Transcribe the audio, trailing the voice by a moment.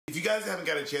you guys haven't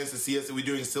got a chance to see us, we're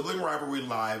doing Sibling Rivalry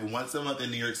live once a month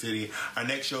in New York City. Our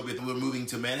next show, we're moving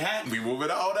to Manhattan. We move it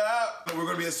all up. We're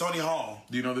going to be at Sony Hall.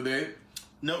 Do you know the date?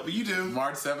 No, but you do.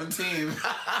 March 17th.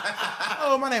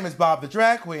 Hello, my name is Bob the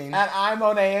Drag Queen. And I'm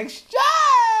Monét Exchange.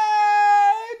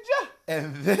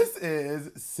 And this is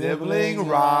Sibling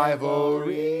Rivalry.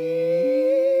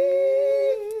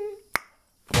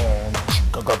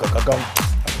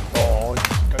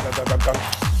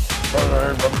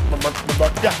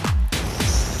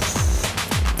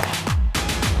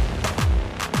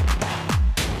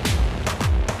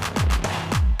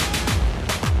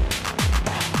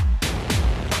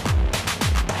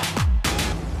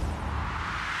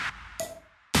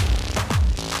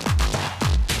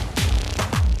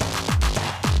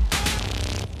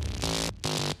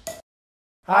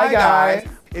 Hi guys!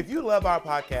 If you love our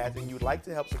podcast and you'd like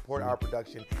to help support our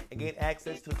production and gain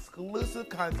access to exclusive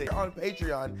content on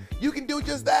Patreon, you can do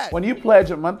just that. When you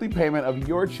pledge a monthly payment of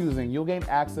your choosing, you'll gain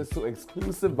access to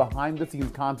exclusive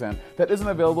behind-the-scenes content that isn't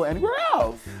available anywhere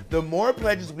else. The more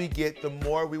pledges we get, the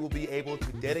more we will be able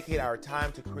to dedicate our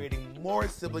time to creating more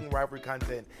sibling rivalry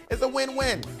content. It's a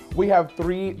win-win. We have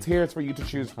 3 tiers for you to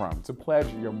choose from to pledge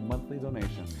your monthly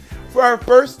donation. For our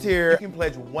first tier, you can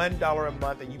pledge $1 a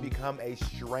month and you become a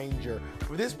stranger.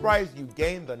 For this price, you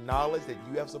gain the knowledge that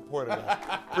you have supported us.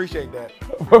 Appreciate that.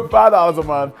 For $5 a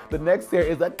month, the next tier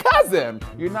is a cousin.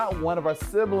 You're not one of our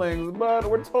siblings, but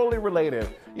we're totally related.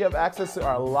 You have access to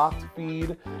our locked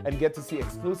feed and get to see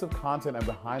exclusive content and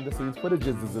behind-the-scenes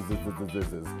footages.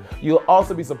 You'll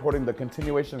also be supporting the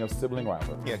continuation of Sibling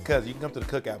Rivalry. Yeah, cuz you can come to the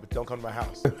cookout, but don't come to my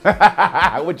house.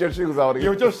 With your shoes on.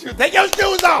 With your shoes. Take your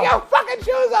shoes off! Take your fucking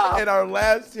shoes off! And our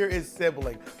last tier is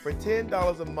sibling. For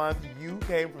 $10 a month, you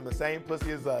came from the same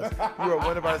pussy as us. You are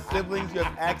one of our siblings. You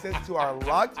have access to our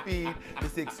locked feed,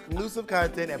 this exclusive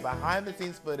content, and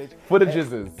behind-the-scenes footage.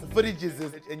 Footages.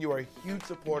 And you are a huge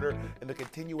supporter in the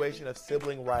continuation of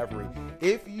Sibling Rivalry.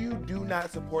 If you do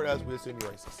not support us, we assume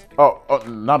you're racist. Oh,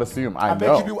 not assume. I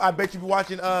know. I bet you be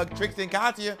watching Trixie and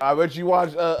Katya. I bet you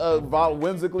watch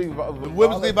Whimsically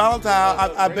Volatile.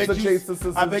 I bet you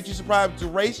subscribe to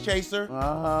Race Chaser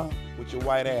with your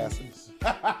white asses.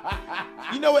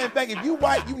 You know what? In fact, if you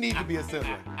white, you need to be a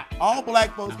sibling. All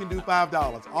black folks can do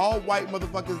 $5. All white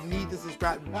motherfuckers need to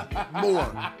subscribe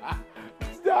more.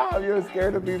 Stop! You're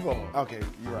scared of people. Okay,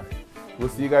 you're right. We'll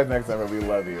see you guys next time, and we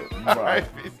love you. Bye. All right,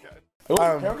 peace,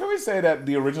 guys. Can we say that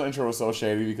the original intro was so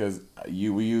shady because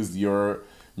we used your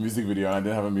music video and I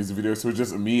didn't have a music video, so it was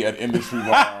just me at Industry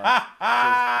Bar.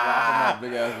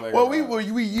 Big ass leg. Well,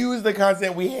 we used the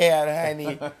content we had,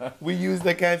 honey. We used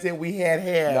the content we had.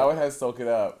 Now it has Soak It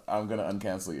Up. I'm gonna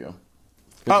uncancel you.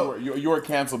 Oh, you were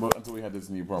canceled until we had this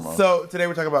new promo. So today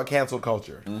we're talking about cancel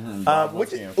culture,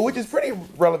 which is pretty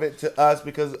relevant to us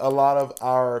because a lot of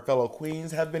our fellow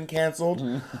queens have been canceled.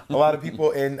 A lot of people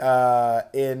in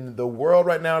the world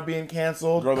right now are being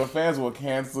canceled. Girl, the fans will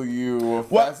cancel you.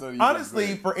 Well,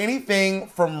 honestly, for anything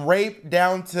from rape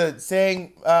down to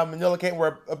saying Manila can't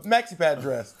wear a maxi pad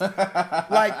dress,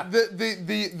 like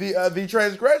the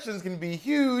transgressions can be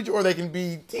huge or they can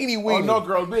be teeny weeny. Oh no,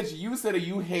 girl, bitch, you said that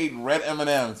you hate red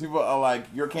M&Ms. People are like,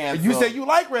 you're canceled. You said you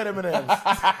like red M&Ms.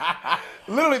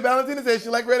 Literally, Valentina said she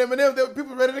liked red M&Ms.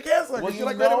 People ready to cancel her because she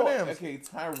liked red M&Ms. Okay,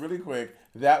 time really quick.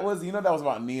 That was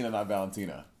about Nina, not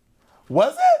Valentina.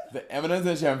 Was it? The M&Ms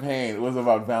and Champagne was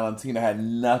about Valentina. Had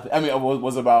nothing. I mean, it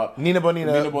was about Nina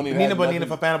Bonita for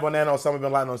Fana Bonana, Osama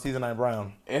Bin Laden on Season 9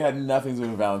 Brown. It had nothing to do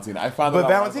with Valentina. I found But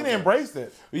Valentina embraced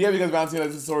it. Yeah, because Valentina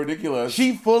is so ridiculous.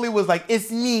 She fully was like, it's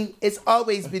me. It's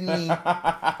always been me.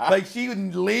 Like, she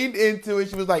leaned into it.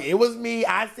 She was like, it was me.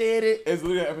 I said it. It's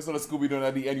literally an episode of Scooby-Doo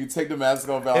at the end. You take the mask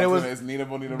off Valentina. It's Nina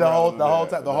Bonita the whole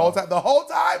time. The whole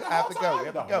time. I have to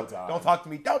go. Don't talk to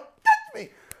me. Don't touch me.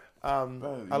 I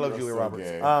love Julia Roberts.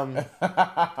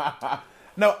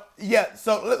 No, yeah.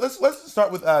 So let's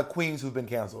start with queens who've been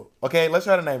canceled. Okay, let's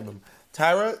try to name them.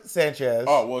 Tyra Sanchez.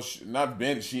 Oh well, not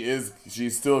been. She's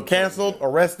still canceled,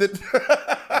 arrested,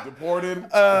 deported.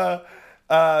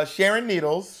 Sharon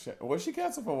Needles. Was she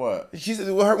canceled for what? She's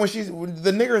when she's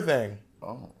the nigger thing.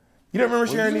 Oh. You don't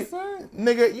remember Sharon Needles?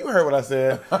 Nigga, you heard what I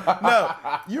said. No,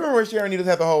 you remember when Sharon Needles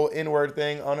had the whole N-word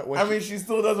thing on it? I mean, she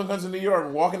still does when it comes to New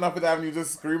York, walking up the avenue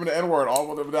just screaming the N-word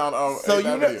all the way down. So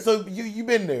you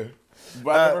been there.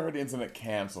 But I never heard the internet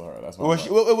cancel her. That's what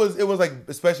it was like,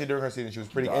 especially during her season, she was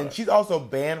pretty. And she's also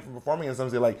banned from performing in some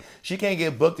city. Like, she can't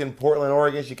get booked in Portland,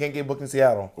 Oregon. She can't get booked in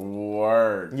Seattle.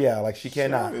 Word. Yeah, like she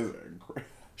cannot.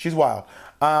 She's wild.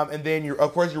 And then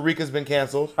of course Eureka's been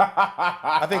canceled.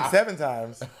 I think 7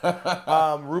 times.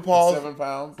 RuPaul's 7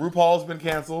 pounds. RuPaul's been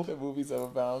canceled. The movie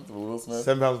 7 pounds. Will Smith.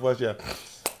 7 pounds plus, yeah.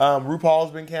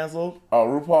 RuPaul's been canceled. Oh,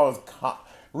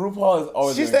 RuPaul is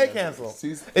always. She stay canceled.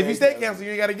 If you stay canceled,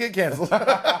 you gotta get canceled.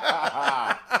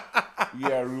 Yeah,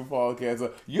 RuPaul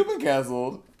canceled. You've been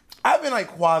canceled. I've been like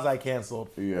quasi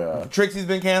canceled. Yeah. Trixie's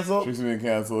been canceled. Trixie's been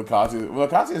canceled. I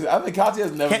think Katya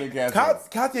has never been canceled.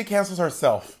 Katya cancels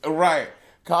herself. Right.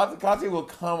 Katya will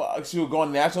come. She will go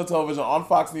on national television on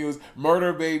Fox News,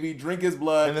 murder baby, drink his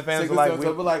blood, and the fans are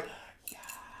like,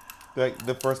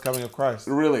 the first coming of Christ.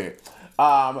 Really.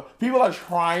 People are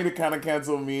trying to kind of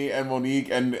cancel me and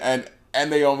Monique and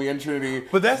Naomi and Trinity.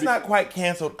 But that's not quite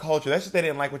canceled culture. That's just they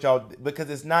didn't like what y'all, because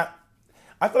it's not.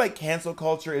 I feel like cancel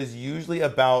culture is usually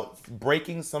about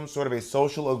breaking some sort of a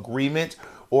social agreement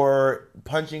or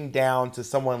punching down to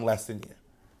someone less than you.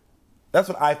 That's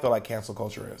what I feel like cancel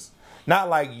culture is. Not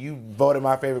like you voted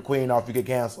my favorite queen off, you get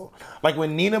canceled. Like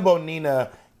when Nina Bonina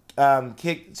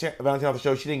kicked Valentina off the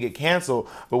show, she didn't get canceled.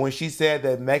 But when she said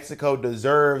that Mexico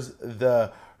deserves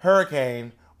the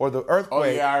hurricane or the earthquake, oh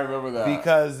yeah, I remember that,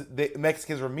 because the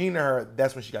Mexicans were mean to her,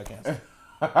 that's when she got canceled.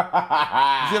 You see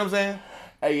what I'm saying?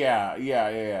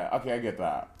 Yeah. Okay, I get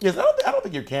that. Yes, I don't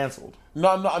think you're canceled. No.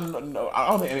 I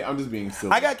don't think I'm just being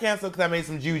silly. I got canceled because I made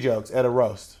some Jew jokes at a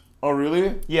roast. Oh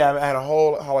really? Yeah, I had a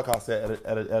whole Holocaust set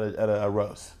at a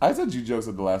roast. I said Jew jokes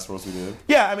at the last roast we did.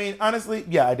 Yeah, I mean, honestly,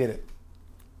 yeah, I did it.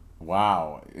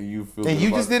 Wow, you feel. And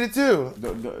you just did it too.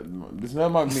 It's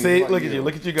not about me. See, look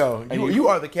at you go. You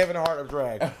are the Kevin Hart of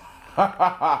drag.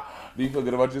 Do you feel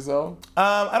good about yourself?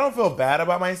 I don't feel bad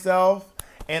about myself.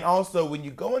 And also, when you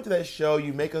go into that show,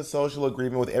 you make a social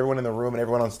agreement with everyone in the room and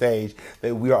everyone on stage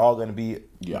that we are all going to be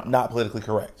not politically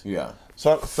correct. Yeah.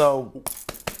 So.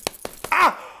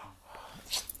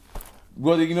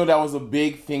 Well, you know, that was a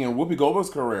big thing in Whoopi Goldberg's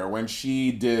career when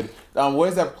she did.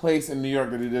 Where's that place in New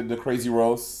York that they did the crazy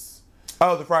roast?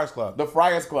 Oh, the Friars Club. The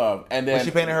Friars Club, and then when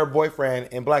she painted her boyfriend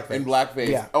in blackface. In blackface.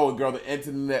 Yeah. Oh, girl, the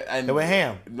internet and they went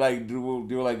ham. Like they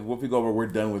were like, Whoopi Goldberg, we're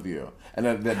done with you. And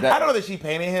that I don't know that she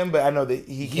painted him, but I know that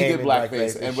he came did in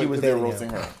blackface, and she was there roasting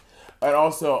her. And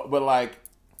also, but like,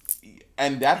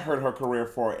 and that hurt her career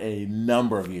for a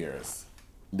number of years.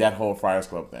 That whole Friars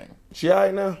Club thing. She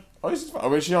alright now? Oh, she's fine. I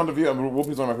mean, she's on The View. I mean,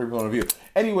 Whoopi's one of my favorite people on The View.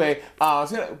 Anyway,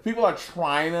 so people are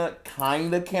trying to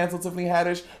kind of cancel Tiffany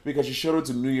Haddish because she showed up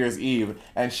to New Year's Eve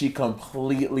and she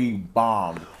completely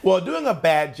bombed. Well, doing a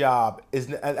bad job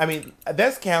is, I mean,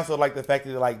 that's canceled, like the fact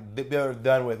that like they're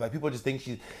done with. Like people just think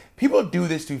people do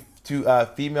this to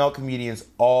female comedians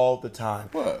all the time.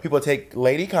 What? People take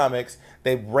lady comics,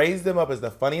 they raise them up as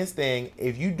the funniest thing.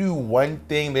 If you do one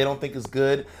thing they don't think is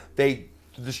good, they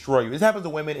destroy you. This happens to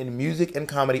women in music and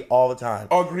comedy all the time.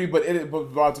 I agree, but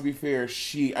to be fair, yeah,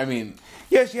 she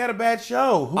had a bad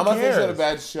show. Who cares? I'm not saying she had a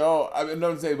bad show. I mean,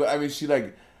 no, I'm saying, but I mean, she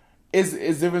like is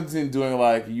different between doing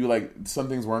like you like some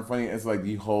things weren't funny. It's like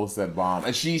the whole set bomb,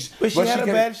 and she had a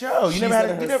bad show. You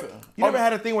never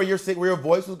had a thing where your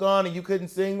voice was gone and you couldn't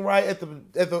sing right on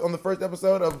the first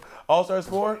episode of All Stars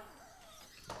 4.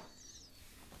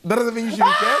 That doesn't mean you should be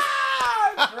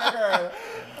canceled.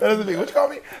 That doesn't mean what you call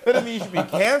me. That doesn't mean you should be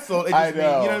canceled. It just means, you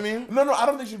know what I mean? No, I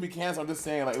don't think she should be canceled. I'm just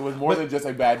saying like it was more than just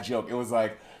a bad joke. It was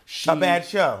like a bad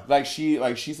show. Like she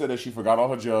said that she forgot all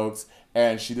her jokes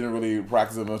and she didn't really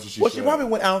practice as much as she should. Well, she probably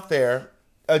went out there.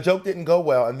 A joke didn't go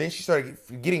well, and then she started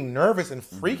getting nervous and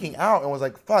freaking out, and was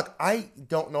like, "Fuck, I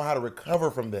don't know how to recover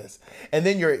from this." And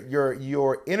then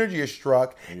your energy is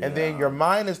struck, and then your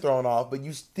mind is thrown off, but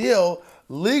you still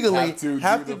legally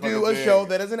have to do a show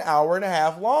that is an hour and a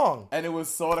half long. And it was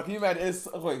so. Can you imagine? This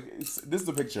is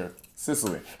the picture.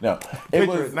 Sicily. No, it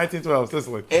was 1912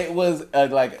 Sicily. It was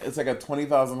it's like a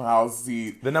 20,000 house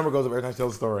seat. The number goes up every time she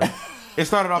tells a story. It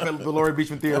started off at the Laurie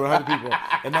Beachman Theater with 100 people,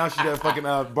 and now she's at fucking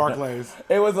Barclays.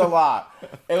 It was a lot.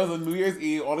 It was a New Year's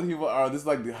Eve. All the people are. This is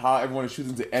like how everyone is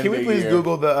shooting to end. Can we please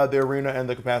Google the arena and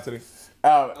the capacity?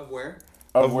 Of where?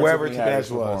 Of wherever Tiffany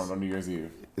Haddish was on New Year's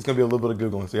Eve. It's gonna be a little bit of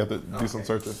Googling, so you have to do some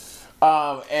searching.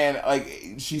 And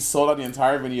like she sold out the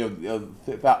entire venue,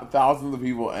 thousands of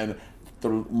people, and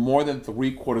more than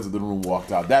 3/4 of the room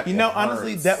walked out. That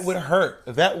honestly, that would hurt.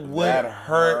 That would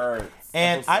hurt.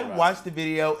 And I watched the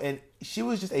video, and she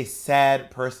was just a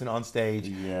sad person on stage,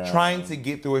 trying to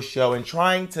get through a show and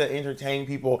trying to entertain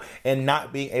people and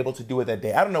not being able to do it that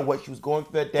day. I don't know what she was going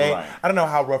through that day. Right. I don't know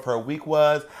how rough her week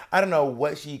was. I don't know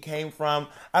what she came from.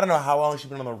 I don't know how long she's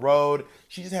been on the road.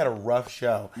 She just had a rough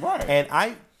show. Right. And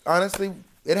I honestly,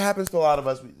 it happens to a lot of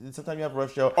us. Sometimes you have a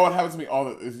rough show. Oh, it happens to me all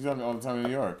the time in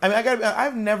New York. I mean,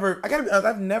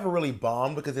 I've never really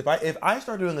bombed, because if I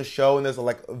start doing a show and there's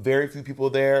like very few people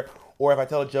there, or if I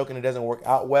tell a joke and it doesn't work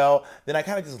out well, then I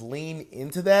kind of just lean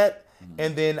into that.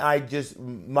 and then I just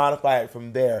modify it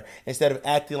from there instead of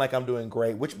acting like I'm doing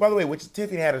great. Which, by the way,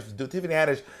 Tiffany Haddish do. Tiffany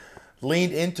Haddish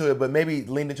leaned into it, but maybe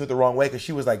leaned into it the wrong way because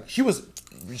she was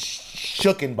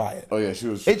shooken by it. Oh yeah, she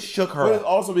was. It shook her. But it's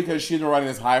also because she's been riding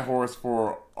this high horse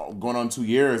for going on 2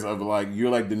 years of like you're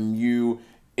like the new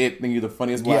it thing. You're the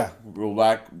funniest black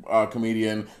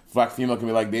comedian, black female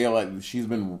comedian. Like they like she's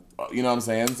been, you know what I'm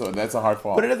saying? So that's a hard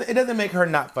fall. But it doesn't make her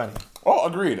not funny. Oh,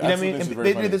 agreed. You know what I mean?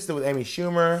 They did this with Amy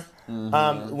Schumer.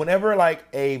 Whenever like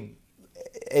it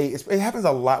happens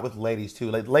a lot with ladies too.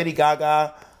 Like Lady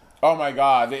Gaga. Oh my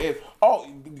God!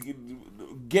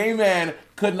 Gay man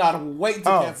could not wait to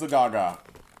cancel Gaga.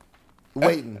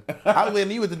 Waiting. I was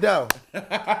waiting you with the dough.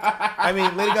 I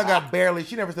mean, Lady Gaga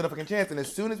she never stood a fucking chance. And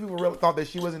as soon as people really thought that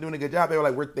she wasn't doing a good job, they were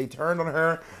like, they turned on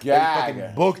her. They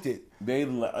fucking booked it.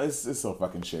 It's so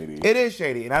fucking shady. It is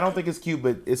shady, and I don't think it's cute,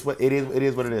 but it's what it is. It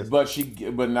is what it is. But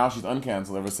now she's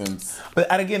uncanceled ever since.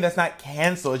 But and again, that's not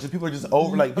cancel. It's just people are just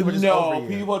over. Like people are just over.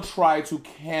 People try to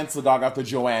cancel Gaga after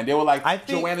Joanne. They were like,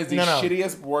 Joanne is the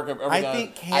shittiest work I've ever done. I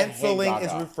think canceling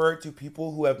is referred to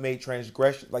people who have made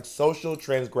transgressions, like social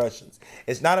transgressions.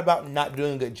 It's not about not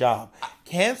doing a good job.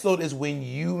 Canceled is when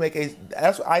you make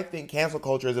that's what I think cancel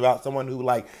culture is about. Someone who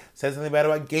like says something bad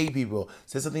about gay people,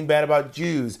 says something bad about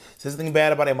Jews, says something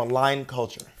bad about a malign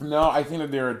culture. No, I think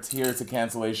that there are tiers to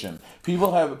cancellation.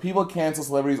 People cancel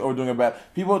celebrities over doing a bad.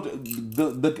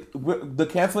 The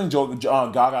canceling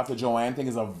Gaga after Joanne thing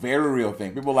is a very real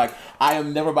thing. People are like, I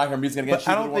am never buying her music again. She's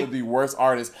one of the worst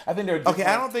artists. I think they're okay.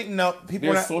 I don't think people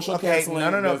are not social canceling.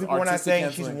 No. People are not saying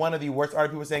canceling. She's one of the worst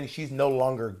artists. People were saying she's no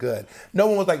longer good. No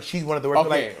one was like she's one of the worst.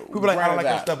 Okay, people like I don't like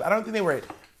her stuff. I don't think they were.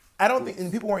 I don't think,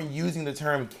 and people weren't using the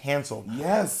term canceled.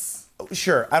 Yes.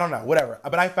 Sure, I don't know, whatever.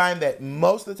 But I find that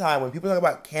most of the time when people talk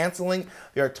about canceling,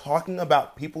 they are talking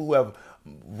about people who have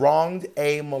wronged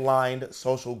a maligned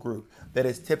social group that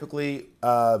is typically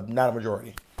not a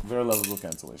majority. There are levels of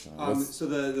cancellation. So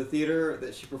the theater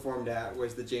that she performed at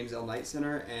was the James L. Knight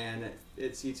Center, and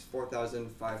it seats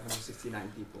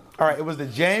 4,569 people. All right, it was the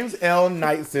James L.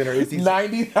 Knight Center. It seats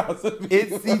 90,000 people.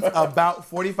 It seats about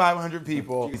 4,500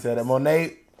 people. He said that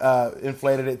Monet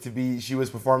inflated it to be, she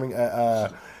was performing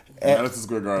Madison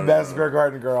Square Garden. Madison Square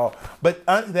Garden girl. But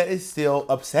that is still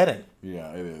upsetting.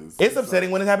 Yeah, it is. It's upsetting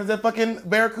when it happens at fucking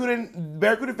Barracuda.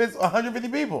 Barracuda fits 150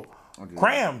 people. Okay.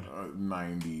 Crammed.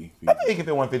 90 people. I think it could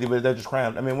fit 150, but they're just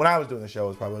crammed. I mean, when I was doing the show, it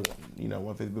was probably,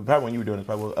 150. But probably when you were doing it,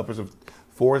 probably upwards of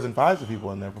 4s and 5s of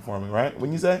people in there performing, right?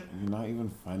 Wouldn't you say? You're not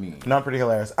even funny. No, I'm pretty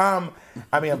hilarious. I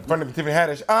mean, I'm friend of Tiffany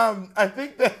Haddish. I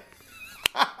think that...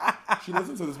 She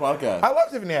listens to this podcast. I love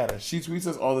Tiffany Haddish. She tweets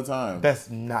us all the time. That's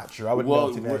not true. I would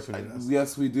know Tiffany Haddish tweeting us.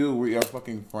 Yes, we do. We are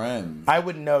fucking friends. I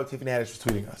would know Tiffany Haddish was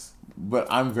tweeting us. But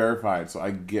I'm verified, so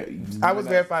I get... I was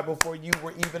verified before you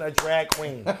were even a drag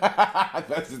queen.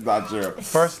 That's just not true.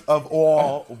 First of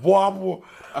all, wobble.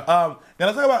 Now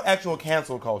let's talk about actual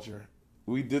cancel culture.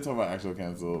 We did talk about actual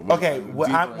cancel. Okay, what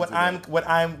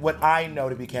I know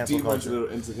to be cancel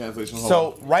culture. Into cancellation.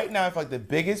 So right now, I feel like the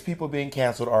biggest people being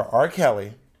canceled are R.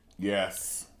 Kelly.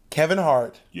 Yes. Kevin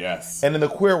Hart. Yes. And in the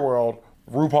queer world,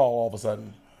 RuPaul all of a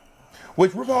sudden.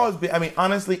 Which RuPaul has been, I mean,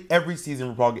 honestly, every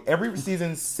season every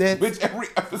season since. Bitch, every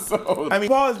episode. I mean,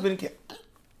 RuPaul has been.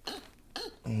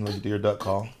 Let you do your duck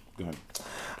call. Go ahead.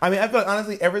 I mean, I feel like,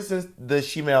 honestly, ever since the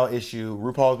Shemale issue,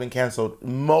 RuPaul has been canceled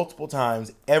multiple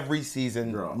times, every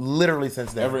season, literally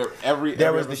since then.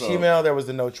 There was episode. The Shemale, there was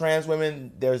the no trans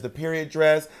women, there's the period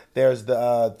dress, there's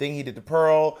the thing he did to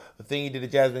Pearl, the thing he did to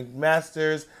Jasmine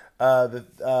Masters,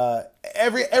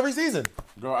 every season.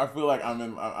 Girl, I feel like I'm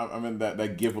in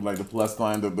that gif with like the plus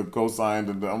sign, the cosign,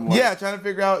 I'm like, trying to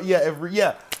figure out,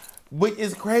 which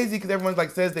is crazy because everyone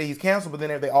like says that he's canceled, but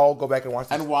then they all go back and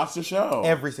watch the show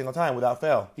every single time without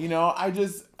fail. I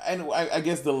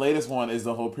guess the latest one is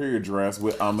the whole period dress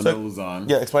with Manila Luzon.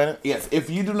 Yeah, explain it. Yes, if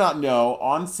you do not know,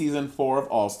 on season 4 of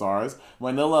All Stars,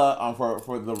 Manila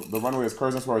for the runway's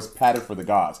Curzon was padded for the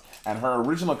gods, and her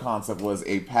original concept was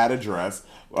a padded dress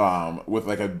with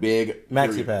like a big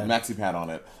maxi pad on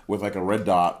it with like a red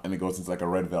dot, and it goes into like a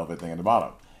red velvet thing at the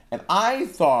bottom. And I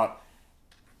thought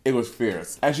it was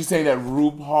fierce. And she's saying that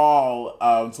RuPaul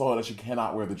told her that she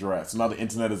cannot wear the dress. So now the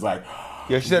internet is like...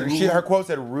 Yeah, she said her quote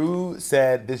said, Ru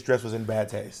said this dress was in bad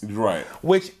taste. Right.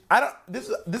 Which,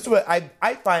 this is what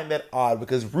I find that odd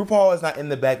because RuPaul is not in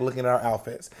the back looking at our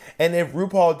outfits. And if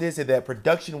RuPaul did say that,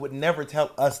 production would never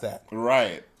tell us that.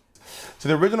 Right. So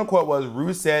the original quote was,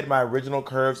 Ru said my original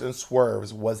curves and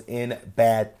swerves was in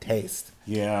bad taste.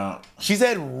 Yeah. She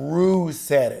said Ru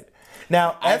said it.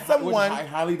 Now, as someone... I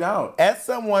highly doubt. As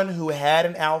someone who had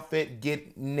an outfit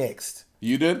get nixed.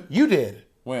 You did? You did.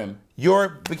 When?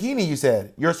 Your bikini, you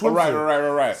said. Your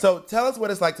swimsuit. Right. So tell us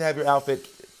what it's like to have your outfit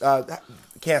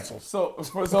canceled. So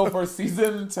for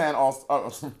season 10,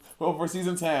 for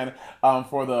season 10,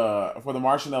 for the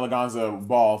Martian Eleganza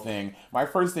ball thing, my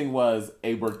first thing was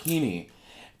a burkini,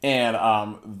 and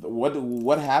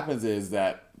what happens is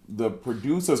that the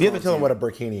producers. So you have to tell them what a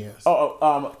burkini is.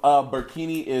 A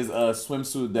burkini is a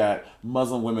swimsuit that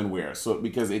Muslim women wear, so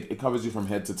because it covers you from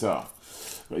head to toe,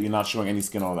 you're not showing any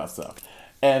skin, all that stuff.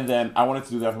 And then I wanted to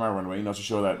do that for my runway, to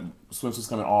show that swimsuits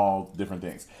come in all different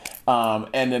things.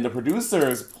 And then the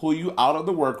producers pull you out of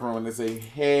the workroom and they say,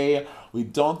 "Hey, we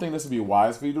don't think this would be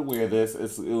wise for you to wear this.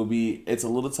 It's a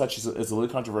little touchy, it's a little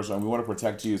controversial, and we want to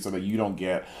protect you so that you don't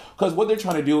get." Because what they're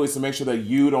trying to do is to make sure that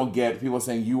you don't get people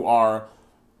saying you are.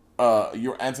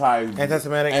 You're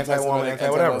anti-Semitic, anti-woman,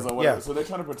 anti-whatever. Yeah. So they're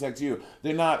trying to protect you.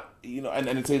 They're not, and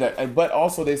they say that. But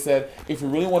also they said, if you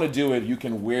really want to do it, you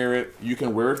can wear it. You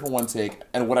can wear it for one take.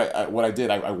 And what I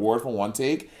did, I wore it for one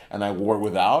take, and I wore it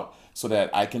without, so that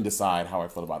I can decide how I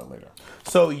feel about it later.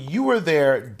 So you were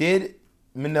there. Did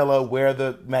Manila wear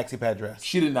the maxi pad dress?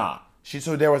 She did not.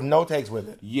 So there was no takes with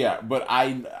it. Yeah, but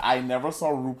I never saw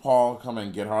RuPaul come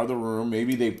and get her out of the room.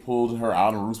 Maybe they pulled her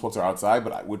out and Ru spoke to her outside,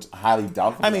 but which highly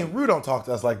doubtful. I mean, Ru don't talk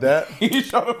to us like that. He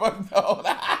shut the fuck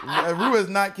down. Ru is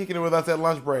not kicking it with us at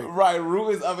lunch break. Right, Ru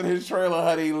is up in his trailer,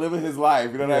 honey, living his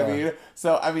life. You know what I mean?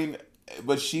 So I mean,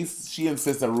 but she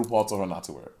insists that RuPaul told her not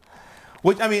to wear it.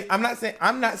 Which I mean, I'm not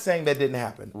saying that didn't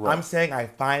happen. Right. I'm saying I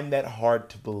find that hard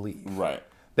to believe. Right.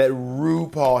 That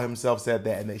RuPaul himself said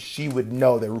that, and that she would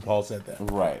know that RuPaul said that.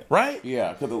 Right. Right?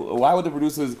 Yeah. Because why would the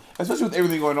producers, especially with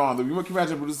everything going on, you can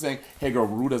imagine the producers saying, "Hey, girl,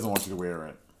 Ru doesn't want you to wear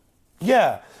it."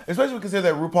 Yeah. Especially consider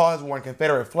that RuPaul has worn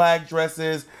Confederate flag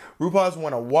dresses. RuPaul has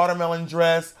worn a watermelon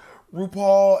dress.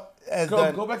 RuPaul has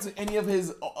go back to any of his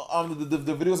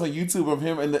the videos on YouTube of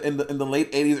him in the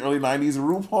late 80s, early 90s.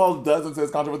 RuPaul does and says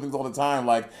controversial things all the time,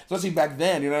 like especially back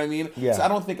then. You know what I mean? Yeah. So I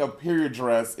don't think a period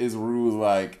dress is Ru's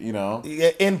Yeah,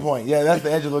 end point. Yeah, that's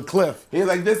the edge of the cliff. He's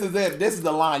like, this is it. This is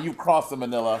the line. You crossed the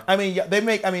Manila. I mean,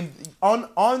 on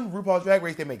RuPaul's Drag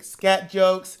Race, they make scat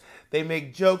jokes. They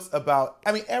make jokes about.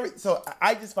 So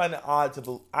I just find it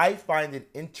I find it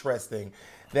interesting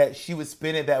that she would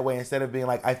spin it that way instead of being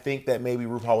like, I think that maybe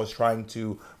RuPaul was trying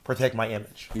to protect my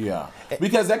image. Yeah.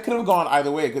 Because that could have gone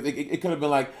either way. Because it could have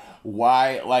been like,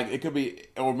 why, it could be,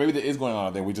 or maybe there is going on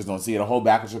out there, we just don't see it. A whole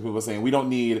backlash of people saying, we don't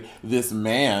need this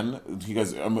man,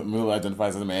 because Manila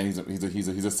identifies as a man, he's a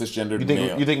cisgendered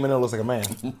male. You think Manila looks like a man?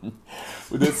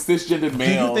 With this cisgendered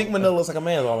male. Do you think Manila looks like a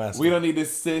man, is all I'm asking? We don't need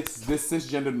this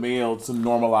cisgendered male to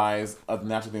normalize a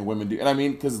natural thing women do. And I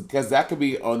mean, because that could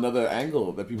be another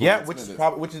angle that people... Yeah,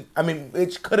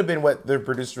 it could have been what the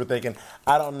producers were thinking.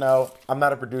 I don't know. I'm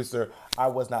not a producer. I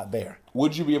was not there.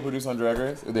 Would you be a producer on Drag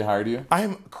Race if they hired you? I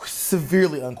am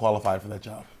severely unqualified for that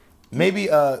job. Maybe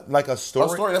like a story. A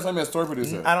story? That's what I mean, a story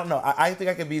producer. I don't know. I think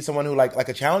I could be someone who like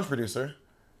a challenge producer.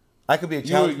 I could be a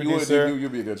challenge producer.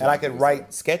 You'd be a good challenge and I could producer.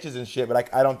 write sketches and shit,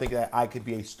 but I don't think that I could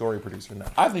be a story producer now.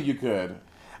 I think you could.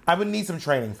 I would need some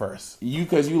training first.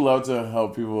 Because you love to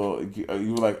help people.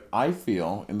 You were like, I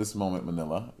feel in this moment,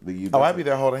 Manila, that you... I'd be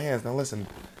there holding hands. Now listen,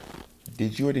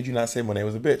 did you or did you not say Monet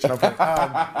was a bitch? And I'm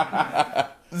like,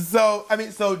 So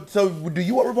do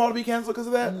you want RuPaul to be canceled because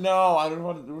of that? No, I don't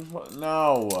want to.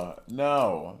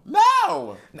 No.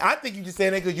 I think you just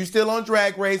saying that because you still on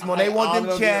Drag Race. Monet want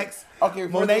them checks. Okay,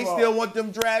 Monet still want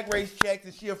them Drag Race checks,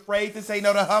 and she afraid to say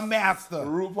no to her master.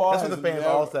 RuPaul That's what the fans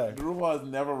all say. RuPaul has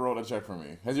never wrote a check for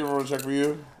me. Has he ever wrote a check for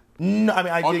you? No, I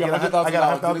mean I did get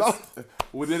 $100,000.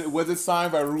 Was it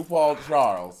signed by RuPaul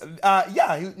Charles?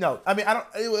 Yeah. No, I mean I don't.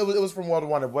 It was from World of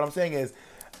Wonder. What I'm saying is,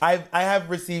 I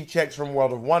have received checks from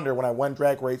World of Wonder when I won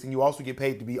Drag Race, and you also get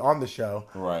paid to be on the show.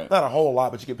 Right. Not a whole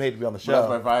lot, but you get paid to be on the show.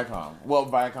 But that's by Viacom. Well,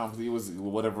 Viacom, it was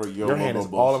whatever your hand is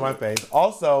all in my face.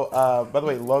 Also, by the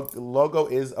way, logo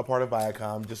is a part of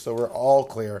Viacom, just so we're all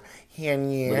clear. But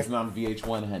it's not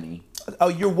VH1, honey. Oh,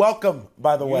 you're welcome,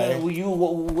 by the way. Yeah,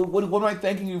 what am I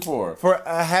thanking you for? For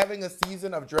having a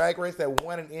season of Drag Race that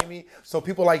won an Emmy, so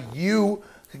people like you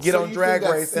could get on Drag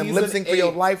Race and lip sync for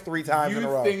your life 3 times in a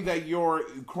row. You think that your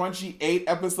crunchy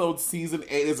 8-episode season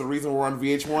 8 is the reason we're on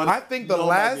VH1? I think the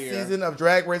last season of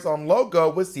Drag Race on Logo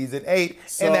was season 8,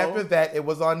 and after that it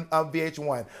was on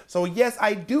VH1. So yes,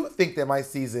 I do think that my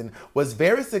season was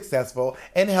very successful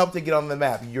and helped to get on the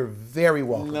map. You're very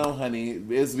welcome. No, honey,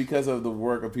 it's because of the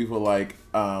work of people like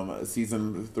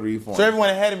season 3, 4. So everyone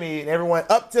ahead of me and everyone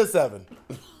up to 7.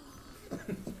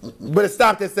 But it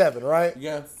stopped at 7, right?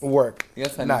 Yes. Work.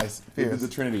 Yes, honey. Nice. It is the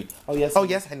Trinity. Oh, yes. Oh,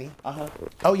 yes, honey. Uh-huh.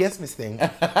 Oh, yes, Miss Thing.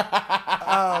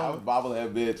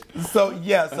 Bobblehead bitch. So,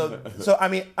 yeah. So I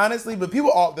mean, honestly, but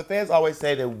the fans always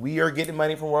say that we are getting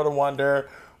money from World of Wonder.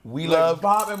 We love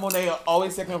Bob and Monét are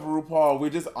always taking up for RuPaul.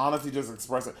 We're just honestly just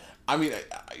expressing. I mean,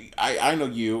 I know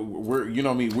you. You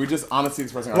know me. We're just honestly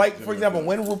expressing. Like, for example,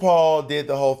 when RuPaul did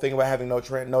the whole thing about having no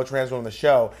trans women on the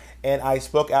show, and I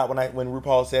spoke out when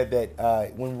RuPaul said that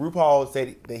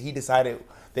that he decided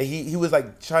that he was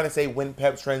like trying to say when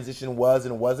Pep's transition was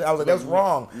and wasn't. I was like, that's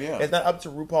wrong. Yeah. It's not up to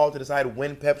RuPaul to decide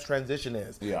when Pep's transition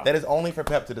is. Yeah. That is only for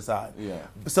Pep to decide. Yeah.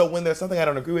 So when there's something I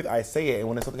don't agree with, I say it, and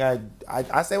when there's something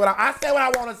I say what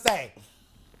I want to say.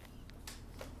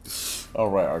 All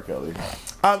right, R. Kelly.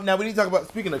 Now we need to talk about,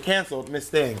 speaking of canceled, Miss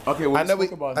Thing. Okay, well,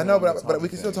 but we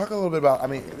can still talk a little bit about. I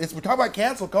mean, we talk about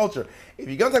cancel culture. If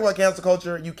you're gonna talk about cancel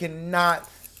culture, you cannot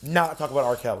not talk about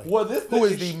R. Kelly. Well,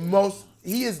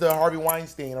 He is the Harvey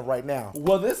Weinstein of right now.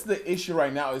 Well, the issue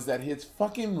right now is that his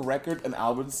fucking record and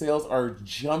album sales are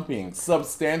jumping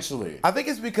substantially. I think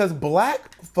it's because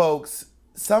black folks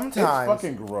sometimes it's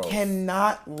fucking gross.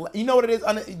 Cannot. You know what it is?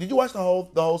 Did you watch the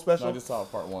whole special? No, I just saw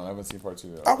part 1. I haven't seen part 2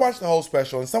 yet. I watched the whole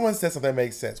special, and someone said something that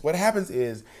makes sense. What happens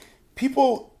is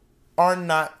people are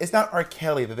not. It's not R.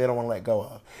 Kelly that they don't want to let go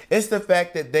of. It's the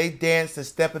fact that they danced to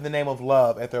 "Step in the Name of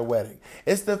Love" at their wedding.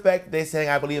 It's the fact that they sang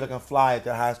 "I Believe I Can Fly" at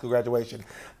their high school graduation.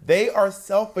 They are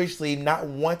selfishly not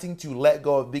wanting to let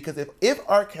go of, because if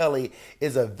R. Kelly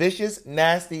is a vicious,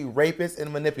 nasty rapist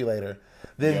and manipulator,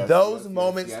 then then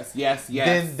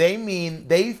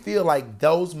they feel like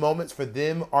those moments for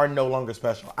them are no longer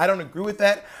special. I don't agree with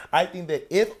that. I think that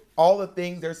if all the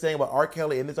things they're saying about R.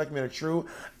 Kelly in this documentary are true,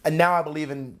 and now I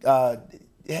believe in God,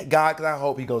 because I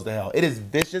hope he goes to hell. It is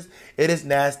vicious. It is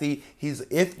nasty.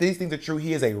 If these things are true,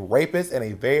 he is a rapist and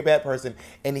a very bad person,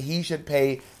 and he should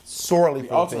pay sorely for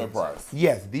the ultimate price.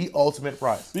 Yes, the ultimate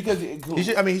price. Because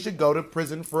he should go to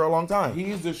prison for a long time.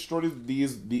 He's destroyed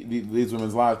these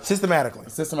women's lives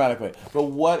systematically. But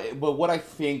what I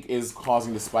think is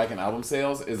causing the spike in album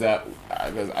sales is that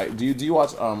do you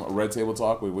watch Red Table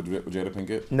Talk with Jada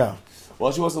Pinkett? No.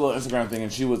 Well, she was a little Instagram thing,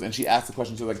 and she asked the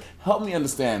question. She was like, "Help me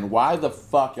understand why the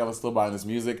fuck y'all are still buying this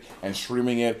music and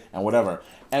streaming it and whatever."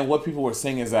 And what people were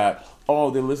saying is that,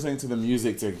 oh, they're listening to the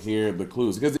music to hear the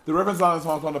clues, because the reference on the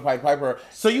song called "The Pied Piper."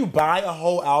 So you buy a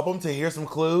whole album to hear some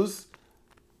clues?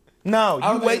 No,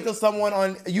 you wait till someone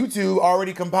on YouTube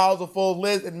already compiles a full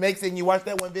list and makes it, and you watch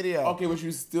that one video. Okay, but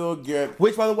you still get.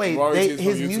 Which, by the way,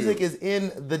 his music is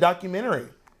in the documentary.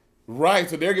 Right,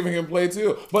 so they're giving him play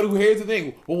too. But here's the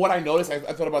thing. Well, what I noticed, I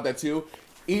thought about that too.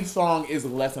 Each song is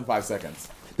less than 5 seconds.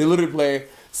 They literally play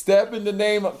 "Step in the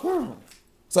Name of."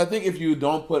 So I think if you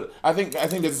don't put, I think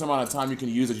there's some amount of time you can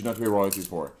use that you don't have to pay royalties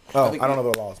for. Oh, I don't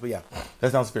know the laws, but yeah,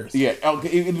 that sounds fierce. Yeah,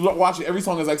 okay. Watch it. Every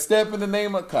song is like "Step in the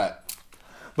Name of" cut.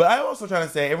 But I'm also trying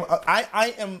to say,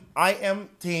 I am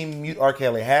team mute R.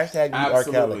 Kelly. Hashtag mute R.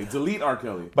 Kelly. Delete R.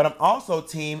 Kelly. But I'm also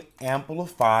team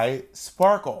amplify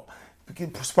Sparkle.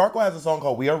 Sparkle has a song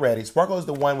called "We Are Ready." Sparkle is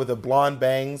the one with the blonde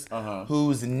bangs,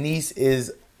 whose niece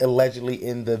is allegedly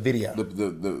in the video.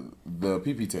 The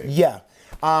PP tape. Yeah.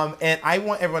 And I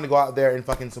want everyone to go out there and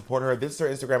fucking support her. This is her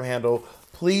Instagram handle.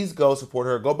 Please go support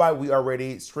her. Go buy "We Are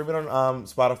Ready." Stream it on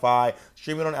Spotify.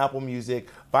 Stream it on Apple Music.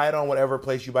 Buy it on whatever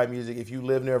place you buy music. If you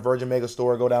live near a Virgin Mega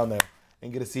store, go down there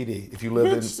and get a CD. If you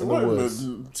live in the woods.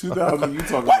 2000, you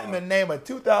talking what in the name of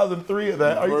 2003 of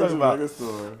that are you talking about? Mega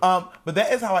store. But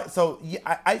that is how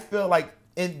I feel like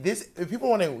in this. If people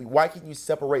want to, why can't you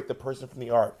separate the person from the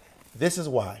art? This is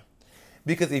why.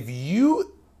 Because if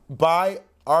you buy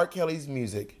R. Kelly's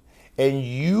music and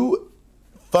you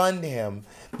fund him,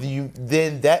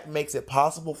 then that makes it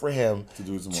possible for him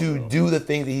to do the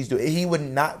things that he's doing. He would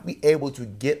not be able to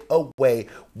get away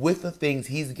with the things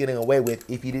he's getting away with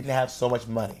if he didn't have so much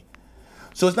money.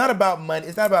 So it's not about money.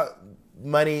 It's not about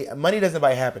money. Money doesn't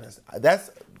buy happiness. That's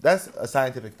a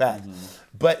scientific fact.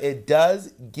 But it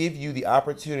does give you the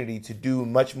opportunity to do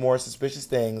much more suspicious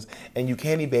things, and you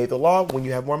can't evade the law when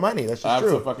you have more money. That's just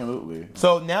true. Absolutely.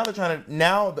 So now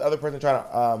the other person trying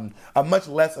to a much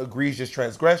less egregious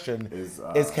transgression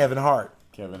is Kevin Hart.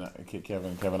 Kevin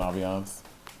Aviance.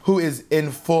 Who is in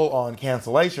full on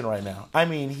cancellation right now. I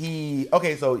mean,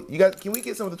 so you guys, can we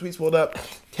get some of the tweets pulled up?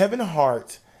 Kevin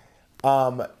Hart,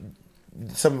 some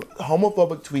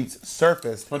homophobic tweets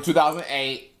surfaced from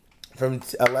 2008. From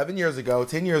 11 years ago,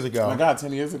 10 years ago. Oh my God,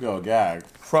 10 years ago, gag.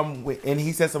 And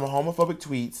he said some homophobic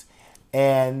tweets,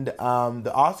 and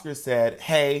the Oscars said,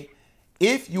 hey,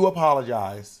 if you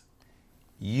apologize,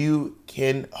 you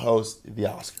can host the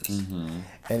Oscars.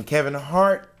 And Kevin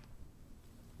Hart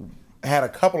had a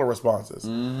couple of responses.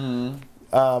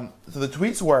 So the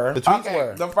tweets were...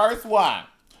 The first one.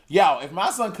 Yo, if my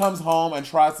son comes home and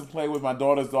tries to play with my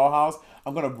daughter's dollhouse,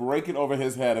 I'm going to break it over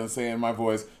his head and say in my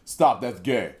voice, stop, that's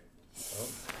gay.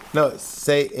 No,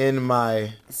 say in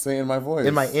my... Say in my voice.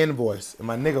 In my voice. In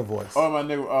my nigga voice. Oh, my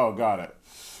nigga... Oh, got it.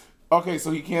 Okay,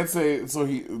 so he can't say... So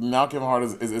he... Now Kevin Hart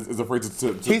is afraid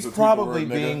to he's probably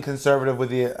being conservative with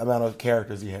the amount of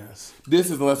characters he has.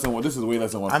 This is less than one. This is way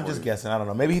less than 140. I'm just guessing. I don't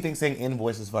know. Maybe he thinks saying in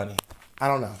voice is funny. I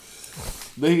don't know.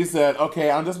 Then he said, "Okay,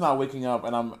 I'm just not waking up,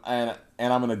 and I'm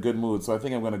in a good mood, so I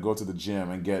think I'm gonna go to the gym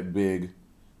and get big.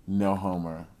 No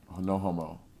homo.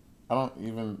 I don't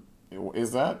even.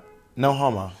 Is that no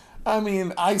homo? I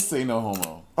mean, I say no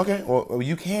homo. Okay, well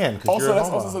you can. Also, that's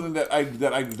also something that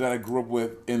I grew up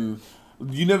with. You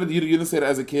didn't say that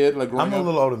as a kid, like growing up? I'm a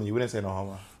little older than you. We didn't say no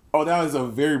homo. Oh, that was a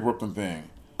very Brooklyn thing.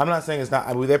 I'm not saying it's not.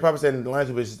 I mean, they probably said in the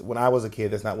language, but when I was a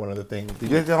kid, that's not one of the things. Did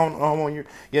you say no homo?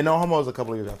 Yeah, no homo is a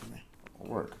couple of years after me.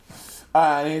 Work.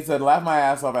 And he said, laugh my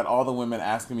ass off at all the women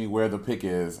asking me where the pic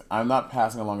is. I'm not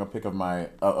passing along a pic of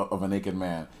a naked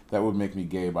man. That would make me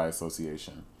gay by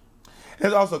association.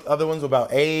 There's also other ones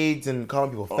about AIDS and calling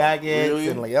people faggots. Really?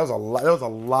 And like there was a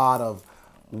lot of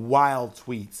wild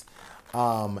tweets.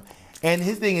 And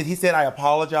his thing is, he said, I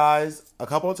apologize a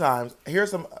couple of times. Here's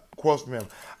some quotes from him.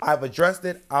 I've addressed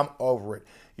it. I'm over it.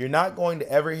 You're not going to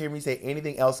ever hear me say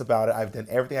anything else about it. I've done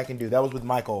everything I can do. That was with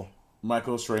Michael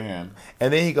Strahan.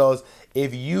 And then he goes,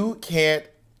 if you can't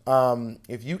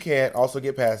also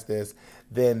get past this,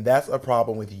 then that's a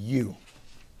problem with you.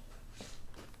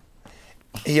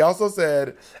 He also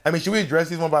said, I mean, should we address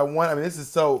these one by one? I mean, this is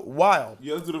so wild.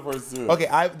 Yeah, let's do the first two. Okay,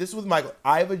 this is with Michael.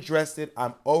 I've addressed it.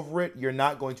 I'm over it. You're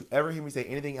not going to ever hear me say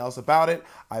anything else about it.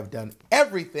 I've done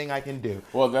everything I can do.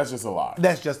 Well, that's just a lie.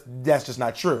 That's just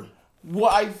not true. Well,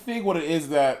 I think what it is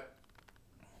that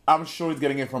I'm sure he's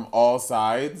getting it from all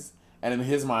sides. And in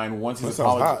his mind, once he's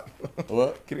apologized,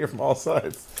 what? Getting it from all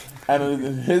sides. And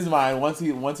in his mind, once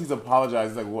he's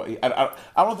apologized, like what? I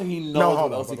don't think he knows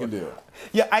what else he can do.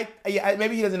 Yeah,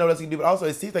 maybe he doesn't know what else he can do, but also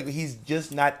it seems like he's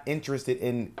just not interested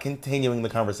in continuing the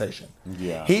conversation.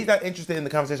 Yeah, he's not interested in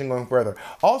the conversation going further.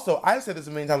 Also, I've said this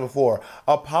a million times before.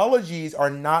 Apologies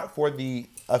are not for the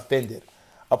offended.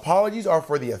 Apologies are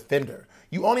for the offender.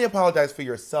 You only apologize for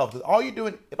yourself because all you're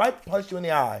doing. If I punch you in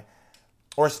the eye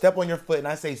or step on your foot and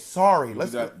I say sorry,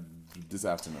 let's do that this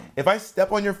afternoon. If I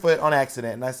step on your foot on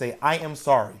accident and I say I am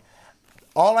sorry,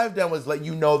 all I've done was let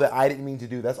you know that I didn't mean to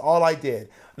do. That's all I did.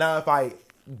 Now, if I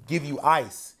give you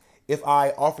ice, if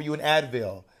I offer you an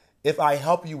Advil, if I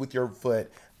help you with your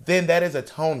foot, then that is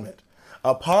atonement.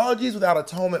 Apologies without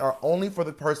atonement are only for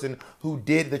the person who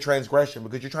did the transgression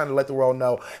because you're trying to let the world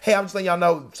know, hey, I'm just letting y'all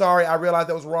know, sorry, I realized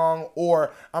that was wrong,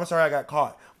 or I'm sorry I got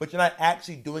caught. But you're not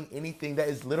actually doing anything that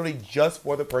is literally just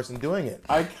for the person doing it.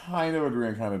 I kind of agree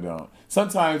and kind of don't.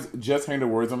 Sometimes just hearing the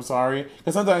words "I'm sorry,"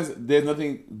 because sometimes there's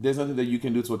nothing that you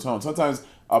can do to atone. Sometimes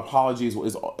apologies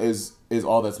is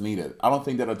all that's needed. I don't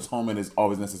think that atonement is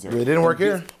always necessary. It didn't work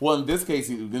here. Well, in this case,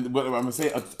 what I'm gonna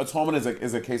say, atonement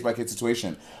is a case by case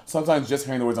situation. Sometimes just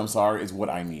hearing the words "I'm sorry" is what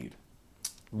I need.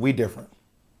 We different.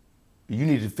 You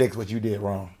need to fix what you did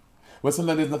wrong. But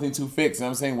sometimes there's nothing to fix. And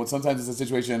I'm saying, well, sometimes it's a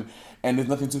situation and there's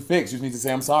nothing to fix. You just need to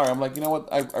say I'm sorry. I'm like, you know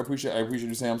what? I appreciate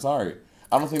you saying I'm sorry.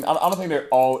 I don't think they're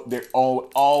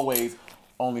always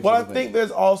only. Well, I think there's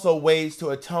also ways to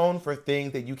atone for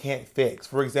things that you can't fix.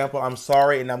 For example, I'm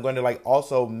sorry, and I'm going to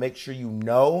also make sure you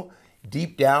know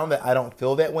deep down that I don't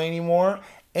feel that way anymore.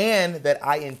 And that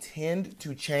I intend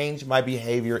to change my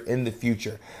behavior in the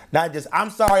future. Not just, I'm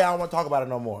sorry, I don't want to talk about it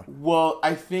no more. Well,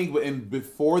 I think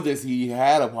before this, he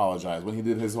had apologized. When he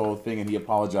did his whole thing and he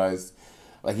apologized,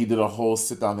 like he did a whole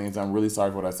sit-down thing and said, I'm really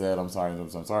sorry for what I said. I'm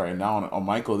sorry. And now on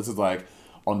Michael, this is like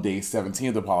on day 17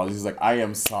 of the apologies. He's like, I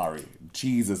am sorry.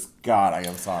 Jesus God, I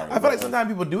am sorry. I feel like sometimes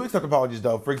people do accept apologies,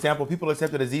 though. For example, people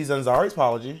accepted Aziz Ansari's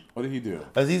apology. What did he do?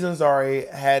 Aziz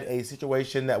Ansari had a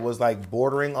situation that was like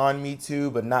bordering on Me Too,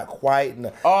 but not quite.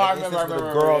 And I remember. With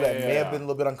a girl that may have been a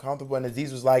little bit uncomfortable, and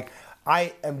Aziz was like,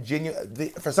 I am genuine.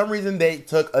 For some reason, they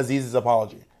took Aziz's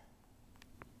apology.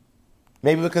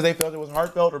 Maybe because they felt it was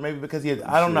heartfelt, or maybe because he had,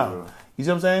 I don't know. You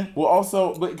see what I'm saying? Well,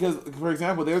 also, because for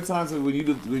example, there are times when you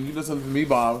do something to me,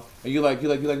 Bob, and you're like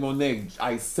Monet.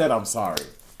 I said I'm sorry.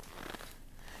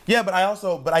 Yeah, but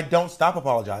I don't stop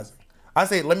apologizing. I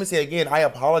say, let me say again, I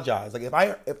apologize. Like if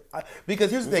I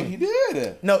because here's the thing. He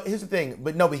did. No, here's the thing.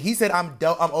 But he said I'm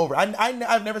over.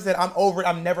 I've never said I'm over it.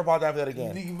 I'm never apologizing for that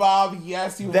again. Bob,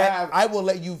 yes, you have. I will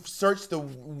let you search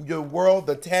your world,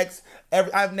 the text.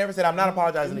 I've never said I'm not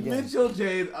apologizing again. Mitchell,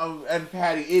 Jade, and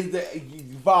Patti is the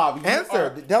Bob.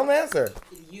 Answer. Tell him answer.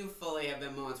 you fully have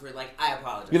been moments where, like, I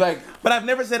apologize. You're like, but I've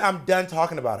never said I'm done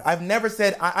talking about it. I've never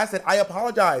said, I said, I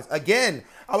apologize. Again,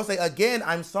 I would say, again,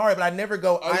 I'm sorry, but I never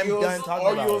go, I'm done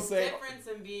talking about it. The difference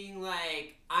in being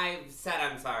like, I've said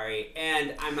I'm sorry,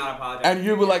 and I'm not apologizing. and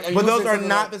you'd be like, but those are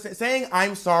not the same. Saying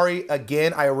I'm sorry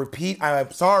again, I repeat,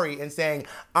 I'm sorry, and saying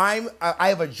I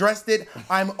have addressed it,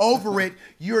 I'm over it.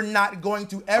 You're not going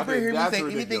to ever hear me say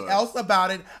anything else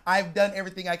about it. I've done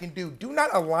everything I can do. Do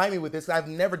not align me with this. I've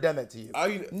never done that to you.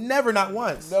 Never, not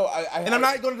once. No, and I'm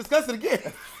not going to discuss it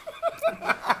again.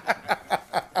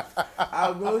 I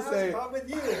will say, what's wrong with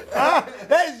you?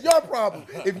 That is your problem.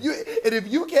 If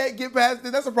you can't get past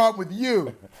it, that's a problem with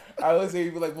you. I would say,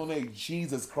 you'd be like, Monet,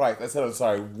 Jesus Christ. I said, I'm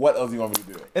sorry. What else do you want me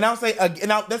to do? And I'll say,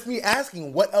 that's me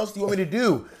asking, what else do you want me to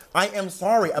do? I am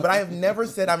sorry, but I have never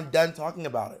said I'm done talking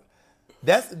about it.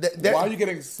 Why are you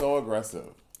getting so aggressive?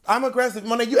 I'm aggressive.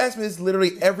 Monet, you ask me this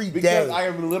literally every day. Because I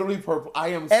am literally I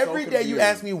am so every day you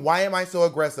ask me, why am I so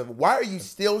aggressive? Why are you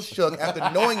still shook after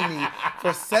knowing me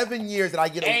for 7 years that I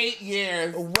get 8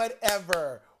 years?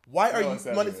 Whatever. Why are you?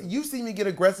 You see me get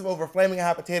aggressive over flaming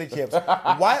hot potato chips.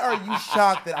 Why are you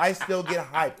shocked that I still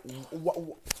get hyped?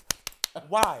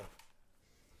 Why?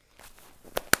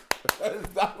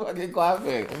 Stop fucking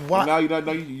clapping. Why? Now you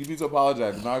need to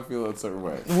apologize. Now I feel a certain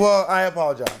way. Well, I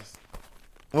apologize.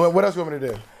 What else you want me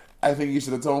to do? I think you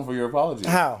should atone for your apology.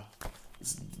 How?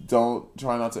 Don't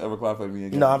try not to ever clap at me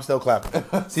again. No, I'm still clapping.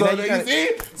 See, so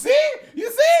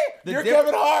you see? You're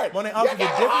Kevin Hart. Monet, also, the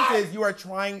difference is you are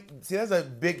trying. See, that's a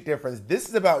big difference. This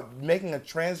is about making a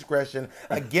transgression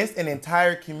against an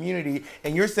entire community,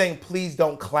 and you're saying, please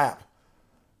don't clap.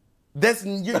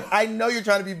 I know you're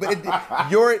trying to be,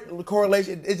 but your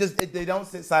correlation, they don't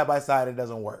sit side by side. It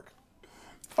doesn't work.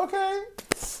 Okay.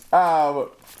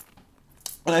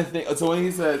 And I think, so when he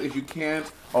says, if you can't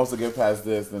also get past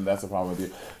this, then that's a problem with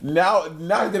you. Now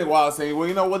he's getting wild saying,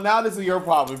 now this is your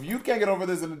problem. If you can't get over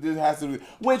this, then this has to be,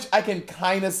 which I can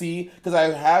kind of see, because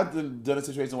I have done a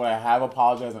situation where I have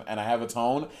apologized and I have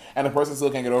atoned, and the person still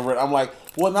can't get over it. I'm like,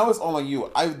 well, now it's all on you.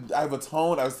 I've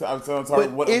atoned, I'm sorry,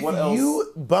 but what if else?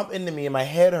 you bump into me and my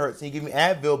head hurts, and you give me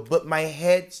Advil, but my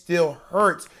head still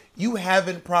hurts, you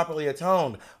haven't properly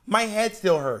atoned. My head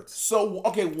still hurts. So,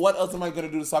 okay, what else am I gonna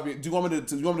do to stop you? Do you want me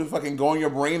to fucking go in your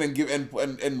brain and give and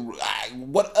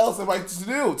what else am I to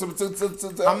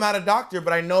do? I'm not a doctor,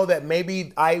 but I know that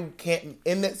maybe I can't,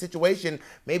 in that situation,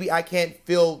 maybe I can't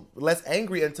feel less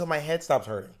angry until my head stops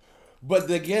hurting. But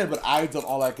I've done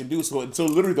all I can do. So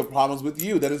literally the problem's with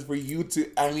you. That is for you to.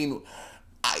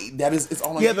 It's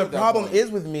all. Yeah, the problem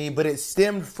is with me, but it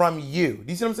stemmed from you.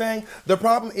 Do you see what I'm saying? The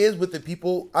problem is with the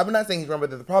people. I'm not saying he's wrong, but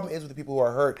the problem is with the people who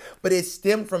are hurt. But it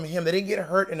stemmed from him. They didn't get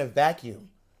hurt in a vacuum.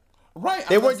 Right.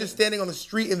 They weren't just standing on the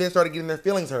street and then started getting their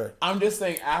feelings hurt. I'm just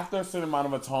saying, after a certain amount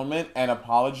of atonement and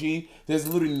apology, there's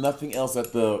literally nothing else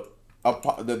that the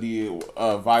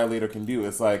violator can do.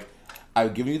 It's like,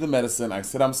 I've given you the medicine. I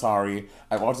said I'm sorry.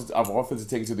 I've offered to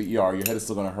take you to the ER. Your head is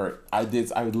still gonna hurt. I've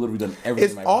literally done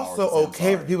everything. It's also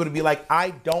okay for people to be like,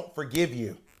 I don't forgive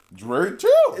you. Very true.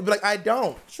 It'd be like, I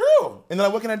don't. True. And they're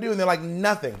like, what can I do? And they're like,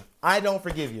 nothing. I don't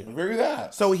forgive you. Very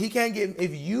that. So he can't get,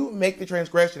 if you make the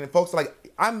transgression and folks are like,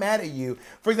 I'm mad at you.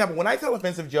 For example, when I tell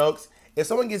offensive jokes, if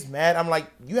someone gets mad, I'm like,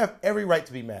 you have every right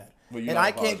to be mad. And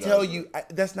I can't tell you,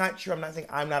 that's not true. I'm not saying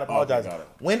I'm not apologizing. Okay,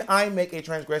 when I make a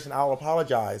transgression, I'll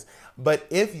apologize. But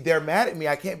if they're mad at me,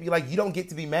 I can't be like, you don't get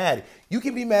to be mad. You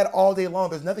can be mad all day long.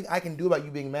 There's nothing I can do about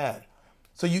you being mad.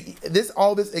 So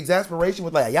all this exasperation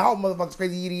with like, y'all motherfuckers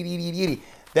crazy,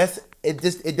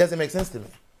 it doesn't make sense to me.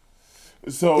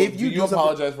 So did you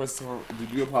apologize for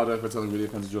telling really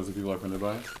offensive jokes that people are offended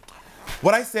by?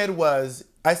 What I said was,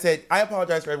 I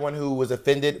apologize for everyone who was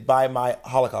offended by my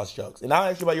Holocaust jokes. And I'll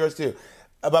ask you about yours too.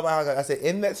 About my Holocaust. I said,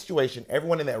 in that situation,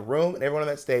 everyone in that room and everyone on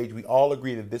that stage, we all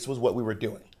agreed that this was what we were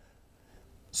doing.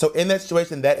 So in that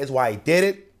situation, that is why I did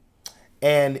it.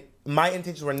 And my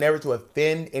intentions were never to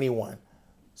offend anyone.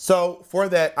 So for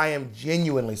that, I am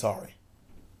genuinely sorry.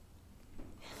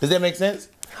 Does that make sense?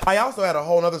 I also had a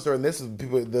whole other story, and this is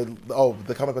people, the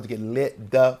comments about to get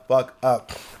lit the fuck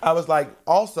up. I was like,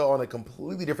 also on a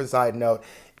completely different side note,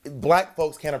 black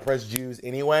folks can't oppress Jews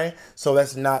anyway, so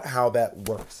that's not how that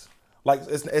works. Like,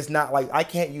 it's not like, I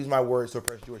can't use my words to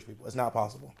oppress Jewish people. It's not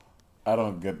possible. I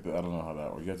don't know how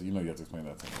that works. You have to explain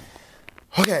that to me.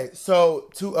 Okay, so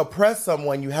to oppress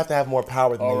someone, you have to have more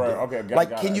power than they do. Okay,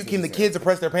 can the kids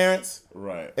oppress their parents?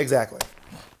 Right. Exactly.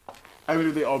 I mean,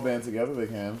 if they all band together, they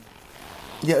can.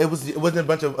 Yeah, it wasn't a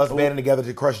bunch of us banding together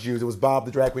to crush Jews. It was Bob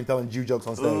the drag queen telling Jew jokes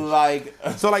on stage.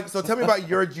 So tell me about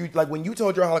your Jew. Like when you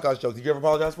told your Holocaust jokes, did you ever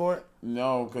apologize for it?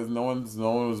 No, because no one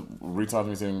was reaching out to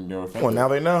me saying they were offended. Well, now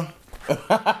they know.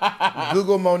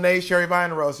 Google Monet Sherry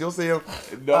Vine roast. You'll see him.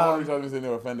 No one tells me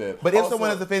they're offended. But if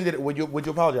someone is offended, would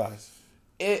you apologize?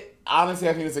 Honestly,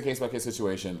 I think it's a case by case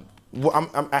situation. Well,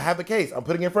 I have the case. I'm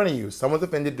putting it in front of you. Someone's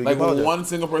offended. Do you Like apologize? one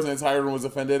single person in the entire room was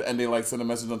offended, and they like send a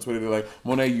message on Twitter. They're like,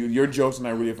 "Monet, your jokes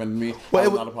tonight really offended me. I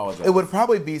will not apologize." It would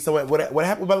probably be someone. What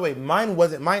happened? By the way, mine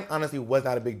wasn't. Mine honestly was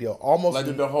not a big deal. Almost like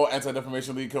did the whole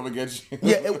Anti-Defamation League come against you?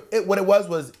 Yeah. What it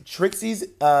was Trixie's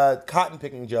cotton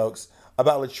picking jokes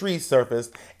about Latrice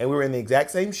surfaced, and we were in the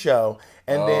exact same show.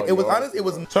 And then it was honest. It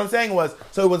was. So what I'm saying was,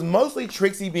 so it was mostly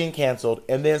Trixie being canceled,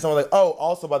 and then someone like, oh,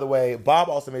 also by the way, Bob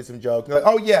also made some jokes. And like,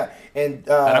 oh yeah, and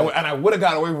I would have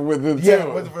got away with it too. Yeah,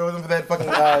 it wasn't for that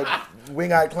fucking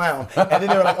wing-eyed clown. And then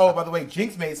they were like, oh, by the way,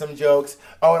 Jinx made some jokes.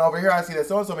 Oh, and over here I see that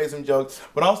so-and-so made some jokes.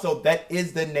 But also, that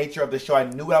is the nature of the show. I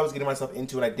knew what I was getting myself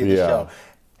into, and I did the show.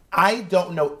 I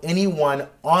don't know anyone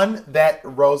on that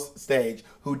roast stage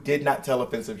who did not tell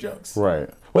offensive jokes. Right.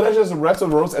 Well, that's just the rest of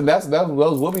the roast, and that's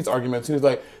Whoopi's argument too. Is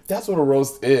like that's what a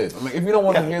roast is. I mean, if you don't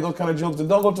want to hear those kind of jokes, then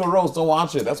don't go to a roast. Don't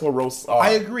watch it. That's what roasts are.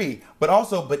 I agree, but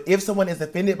if someone is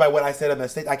offended by what I said on the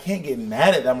stage, I can't get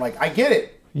mad at them. Like, I get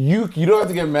it. You don't have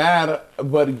to get mad,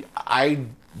 but I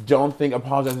don't think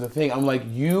apologizing is a thing. I'm like,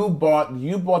 you bought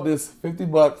this $50,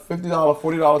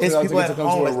 $40, It's people at to come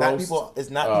home. to a It's not roast. people. It's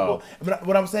not people. But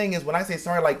what I'm saying is, when I say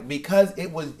sorry, like, because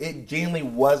it genuinely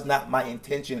was not my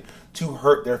intention to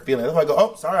hurt their feelings. That's why I go,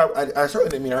 oh, sorry, I certainly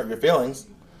didn't mean to hurt your feelings.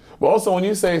 But also, when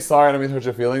you say sorry, I don't mean to hurt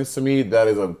your feelings. To me, that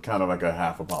is a kind of like a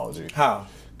half apology. How?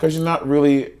 Because you're not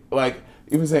really like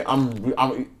even saying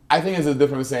I think it's a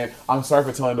difference saying I'm sorry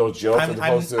for telling those jokes as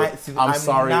opposed to I'm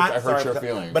sorry I hurt your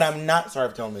feelings. But I'm not sorry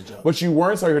for telling the joke. But you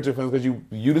weren't sorry for your feelings because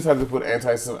you decided to put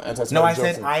anti-Semitic jokes. No, I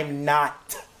said I'm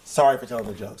not sorry for telling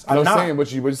the jokes. I'm not saying,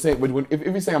 but you say, if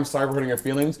you say I'm sorry for hurting your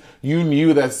feelings, you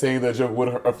knew that saying the joke would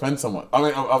offend someone.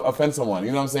 Offend someone.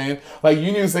 You know what I'm saying? Like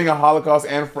you knew saying a Holocaust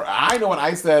I know when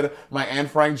I said my Anne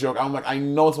Frank joke, I'm like I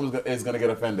know someone is gonna get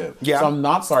offended. Yeah. So I'm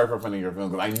not sorry for offending your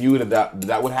feelings because I knew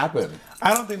that would happen.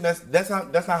 I don't think that's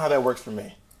not how that works for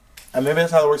me. And maybe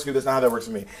that's how it works for you. That's not how that works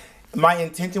for me. My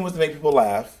intention was to make people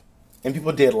laugh, and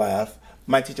people did laugh.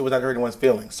 My intention was not to hurt anyone's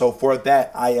feelings. So for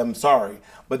that, I am sorry.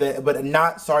 But I'm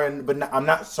not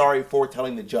sorry for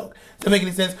telling the joke. Does that make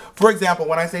any sense? For example,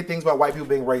 when I say things about white people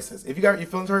being racist, if you got your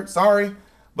feelings hurt, sorry.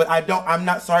 But I'm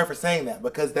not sorry for saying that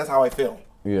because that's how I feel.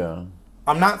 Yeah.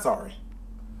 I'm not sorry.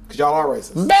 Because y'all are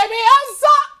racist. Baby, I'm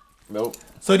sorry. Nope.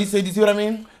 So do you see what I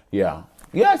mean? Yeah.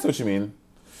 Yeah, I see what you mean.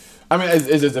 I mean, it's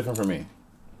just different for me.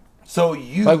 So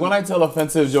you like when I tell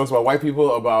offensive jokes about white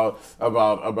people, about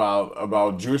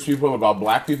Jewish people, about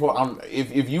black people.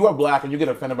 If you are black and you get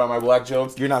offended by my black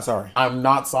jokes, you're not sorry. I'm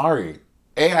not sorry.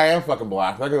 I am fucking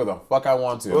black. I can do what the fuck I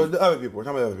want to. Well, the other people. We're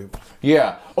talking about other people.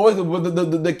 Yeah. Always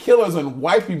the killers when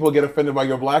white people get offended by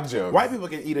your black jokes. White people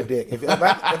can eat a dick. If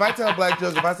I tell black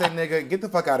jokes, if I say nigga, get the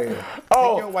fuck out of here.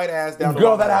 Take your white ass down.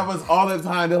 Girl, that happens all the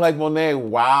time. They're like, Monet,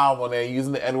 wow, Monet,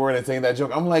 using the N-word and saying that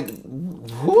joke. I'm like,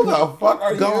 who the fuck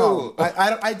are you?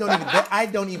 I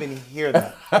don't even hear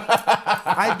that.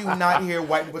 I do not hear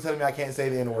white people telling me I can't say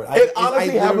the N-word. It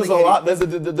honestly happens a lot. Does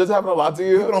it happen a lot to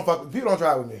you? People don't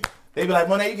try with me. They be like,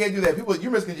 Monet, you can't do that.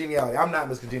 You're Miss Congeniality. I'm not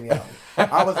Miss Congeniality.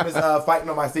 I was Miss Fighting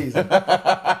on my season.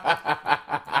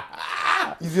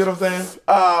 You see what I'm saying?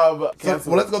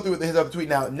 So let's go through his other tweet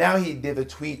now. Now he did the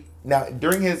tweet. Now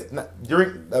during the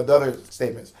other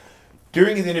statements,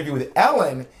 during his interview with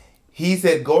Ellen, he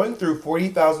said going through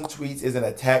 40,000 tweets is an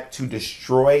attack to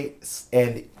destroy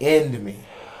and end me.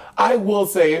 I will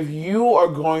say, if you are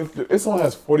going through, if someone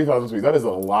has 40,000 tweets, that is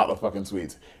a lot of fucking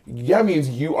tweets. That means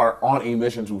you are on a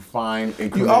mission to find a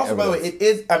You also, evidence. By the way, it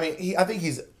is, I think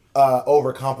he's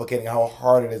overcomplicating how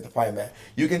hard it is to find that.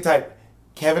 You can type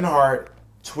Kevin Hart,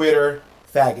 Twitter,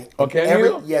 faggot.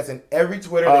 Okay. Yes, and every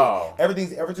Twitter,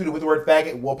 everything's ever tweeted with the word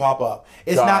faggot will pop up.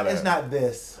 It's not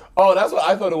this. Oh, that's what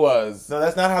I thought it was. No,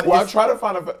 that's not how. Well, I try to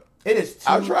find a. It is.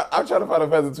 I try to find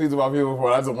offensive tweets about people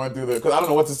before I just went through because I don't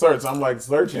know what to search. So I'm like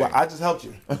searching. Well, I just helped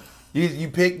you.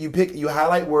 You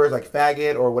highlight words like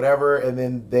faggot or whatever, and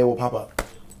then they will pop up.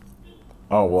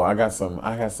 Oh well, I got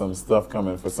some stuff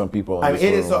coming for some people. It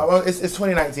is so. It's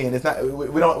 2019. It's not.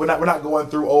 We're not going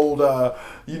through old. What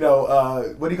do you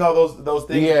call those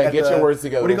things? Yeah, get your words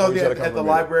together. What do you call it at the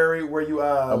library where you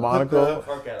a monocle?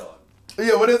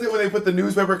 Yeah, what is it when they put the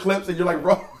newspaper clips and you're like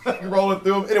rolling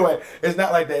through them? Anyway, it's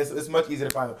not like that. It's much easier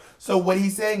to find them. So what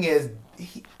he's saying is,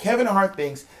 Kevin Hart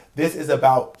thinks this is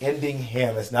about ending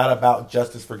him. It's not about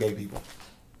justice for gay people.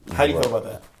 How do you feel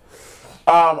about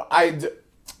that?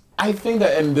 I think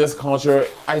that in this culture,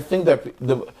 I think that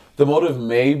the motive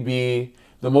may be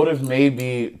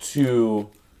to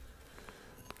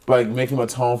like make him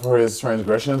atone for his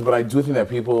transgressions, but I do think that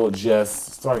people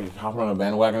just start hopping on a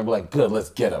bandwagon and be like, good, let's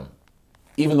get him.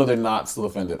 Even though they're not still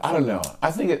offended. I don't know.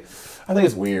 I think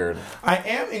it's weird. I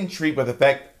am intrigued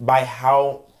by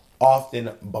how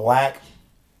often black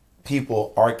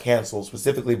people are canceled,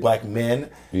 specifically black men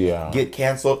get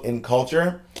canceled in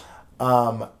culture.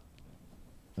 That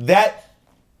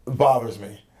bothers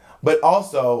me. But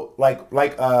also, like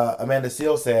Amanda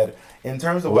Seales said, in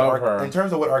terms of what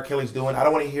R. Kelly's doing, I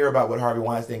don't want to hear about what Harvey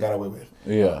Weinstein got away with.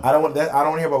 Yeah. I don't want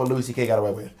to hear about what Louis C.K. got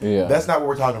away with. Yeah. That's not what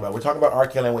we're talking about. We're talking about R.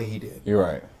 Kelly and what he did. You're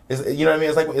right. You know what I mean?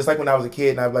 It's like when I was a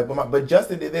kid and I'd be like, but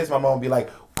Justin did this. My mom would be like,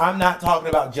 I'm not talking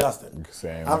about Justin.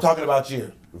 Same. I'm talking about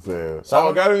you. Same. So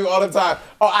I gotta do all the time.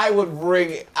 Oh, if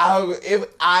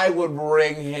I would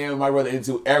bring him, my brother,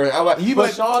 into everything. I'm like,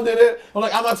 but Sean did it. I'm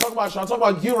like, I'm not talking about Sean. I'm talking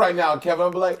about you right now, Kevin.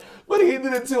 I'm like, but he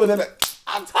did it too. And then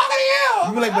I'm talking to you.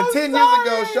 You be like, but 10 years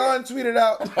ago, Sean tweeted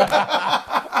out. I'm sorry.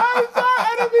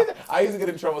 I didn't mean that. I used to get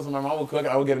in trouble. So my mom would cook, and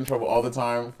I would get in trouble all the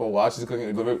time for while she's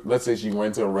cooking. Let's say she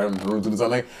went to a random room to do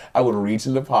something. I would reach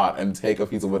in the pot and take a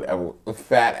piece of whatever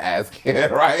fat ass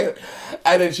kid, right?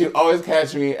 And then she'd always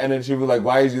catch me, and then she'd be like,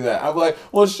 "Why did you do that?" I'm like,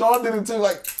 "Well, Sean did it too."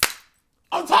 Like,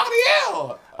 I'm talking to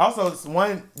you. Also,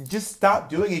 just stop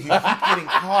doing it. If you keep getting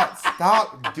caught,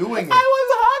 stop doing it. I was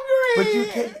hungry. But you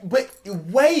can't. But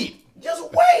wait. Just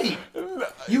wait.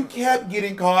 You kept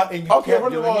getting caught and you kept first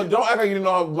of doing all, it. don't act like you didn't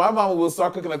know. My mama will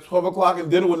start cooking at 12 o'clock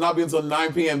and dinner would not be until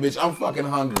 9 p.m., bitch. I'm fucking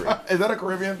hungry. Is that a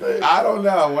Caribbean thing? I don't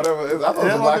know. Whatever. I thought it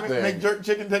was a black thing. Make jerk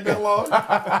chicken take that long?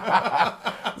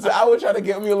 So I would try to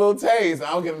get me a little taste.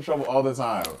 I would get in trouble all the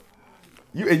time.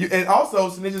 And also,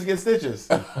 snitches get stitches.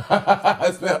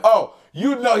 Oh,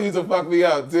 you know you to fuck me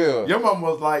up, too. Your mom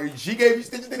was like, she gave you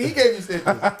stitches, then he gave you stitches.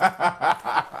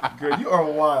 Girl, you are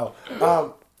wild.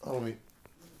 Let me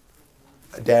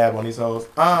dab on these hoes.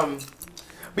 But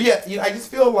yeah, I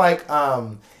just feel like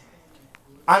I'm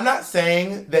not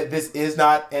saying that this is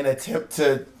not an attempt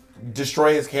to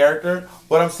destroy his character.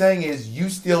 What I'm saying is you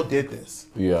still did this.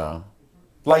 Yeah.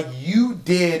 Like you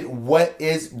did what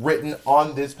is written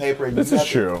on this paper. And this is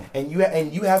true. And you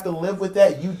have to live with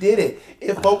that. You did it.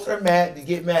 If folks are mad, to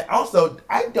get mad. Also,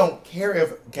 I don't care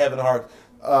if Kevin Hart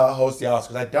hosts the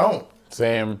Oscars. I don't.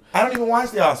 Same. I don't even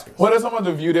watch the Oscars. What is someone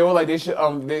to view? They were like they should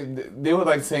they were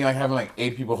like saying like having like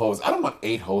 8 people host. I don't want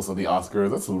 8 hosts of the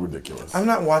Oscars. That's a little ridiculous. I'm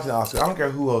not watching the Oscars. I don't care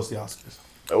who hosts the Oscars.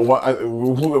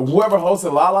 Whoever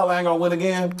hosted La La Land gonna win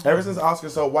again. Ever since Oscar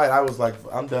So White, I was like,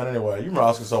 I'm done anyway. You remember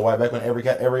Oscar So White back when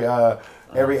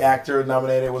every actor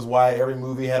nominated was white. Every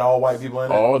movie had all white people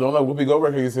in it. Oh, don't let Whoopi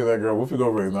Goldberg hear you say that, girl. Whoopi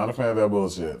Goldberg is not a fan of that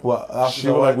bullshit. Well, she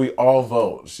was like, we all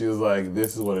vote. She was like,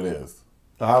 this is what it is.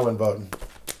 No, I wasn't voting.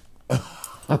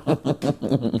 I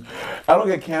don't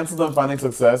get canceled on finding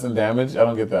success and damage. I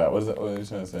don't get that. What are you trying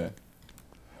to say?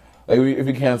 Like if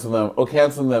you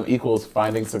cancel them equals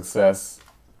finding success,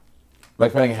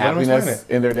 like finding happiness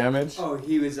in their damage. Oh,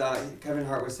 he was. Kevin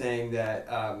Hart was saying that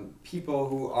people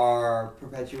who are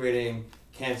perpetuating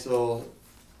cancel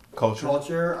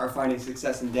culture are finding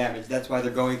success and damage. That's why they're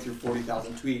going through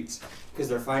 40,000 tweets because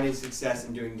they're finding success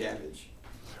and doing damage.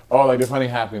 Oh, like they're finding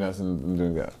happiness in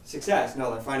doing that. Success?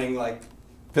 No, they're finding like.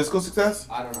 Physical success?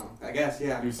 I don't know. I guess,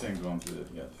 yeah. You're saying going through the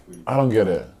tweet. I don't get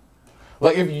it.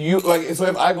 Like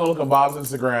if I go look at Bob's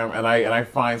Instagram and I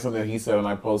find something that he said and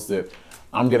I post it,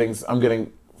 I'm getting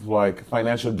like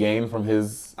financial gain from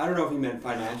his. I don't know if he meant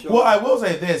financial. Well, I will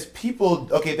say this: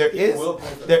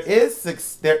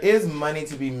 there is money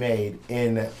to be made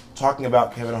in talking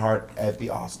about Kevin Hart at the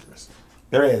Oscars.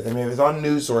 There is. I mean, if it's on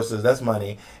news sources, that's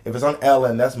money. If it's on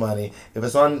Ellen, that's money. If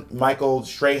it's on Michael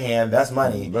Strahan, that's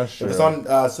money. That's true. If it's on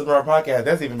Sibling Rivalry Podcast,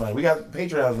 that's even money. We got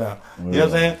Patreons now. You know what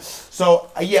I'm saying? So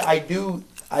yeah, I do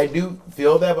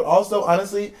feel that, but also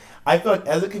honestly, I feel like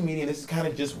as a comedian, this is kind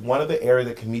of just one of the areas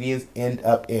that comedians end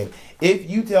up in. If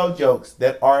you tell jokes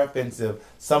that are offensive,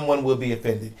 someone will be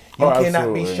offended. You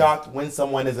cannot be shocked when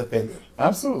someone is offended.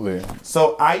 Absolutely.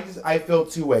 So I feel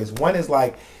two ways. One is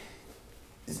like,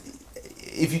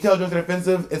 if you tell jokes that are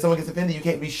offensive and someone gets offended, you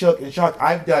can't be shook and shocked.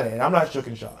 I've done it, and I'm not shook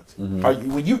and shocked.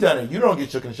 Mm-hmm. When you've done it, you don't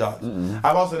get shook and shocked. Mm-hmm.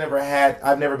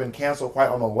 I've never been canceled quite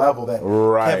on the level that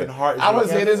Kevin Hart is. I would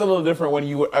say it is a little different when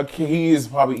he is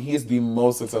the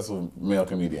most successful male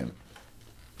comedian.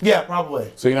 Yeah,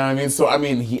 probably. So you know what I mean? So I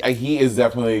mean, he is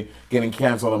definitely getting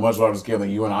canceled on a much larger scale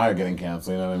than you and I are getting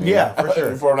canceled. You know what I mean? Yeah, for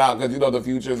sure. For now, because the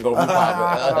future is gonna be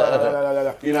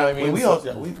popping. You know what I mean? We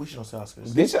should host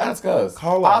Oscars. They should ask us.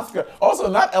 Call Oscar. Also,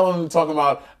 not Ellen talking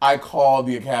about I called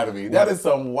the Academy. That is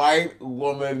some white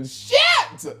woman shit.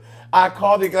 what? I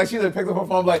called it, like she picked up her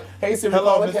phone, like, hey, Siri,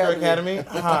 Hello, call Mr. Academy.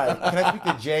 Hi. Can I speak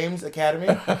to James Academy?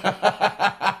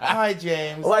 Hi,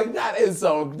 James. Like, that is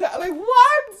so, like,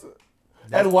 what?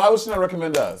 And why would she not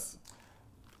recommend us?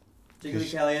 Jiggly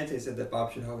Caliente said that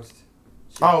Bob should host.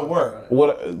 Oh, word.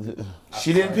 What?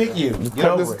 She didn't pick you.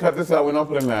 Cut this out. We're not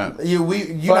putting that.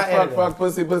 Fuck,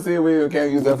 pussy. We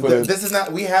can't use that footage. This is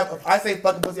not. I say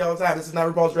fucking pussy all the time. This is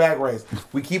not RuPaul's Drag Race.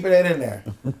 We keep it in there.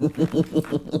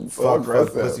 Fuck,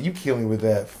 pussy. You kill me with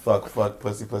that. Fuck,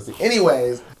 pussy.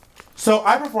 Anyways, so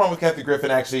I performed with Kathy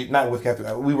Griffin. Actually, not with Kathy.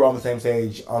 We were on the same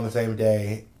stage on the same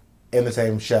day in the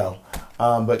same show.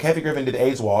 But Kathy Griffin did the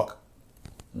AIDS walk.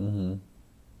 Mm-hmm.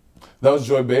 That was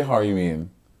Joy Behar, you mean?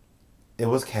 It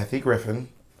was Kathy Griffin.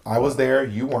 I was there.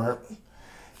 You weren't.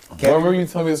 Remember you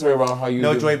told me the story about how you...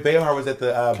 No, Joy Behar was at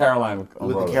the... Caroline.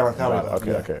 With the Caroline Comedy Club.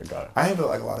 Okay, got it. I have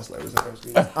like a lot of celebrities in those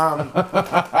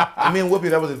me and Whoopi,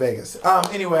 that was in Vegas.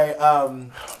 Anyway... oh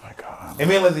my God. And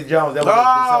me and Leslie Jones, that was...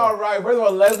 Oh, right. First of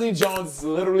all, Leslie Jones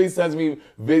literally sends me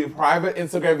private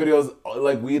Instagram videos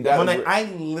like we... I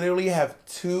literally have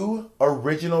 2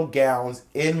 original gowns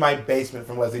in my basement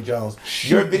from Leslie Jones.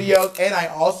 Your videos, and I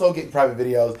also get private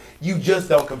videos. You just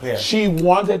don't compare. She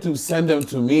wanted to send them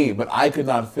to me, but I could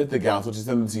not fit the gown, so she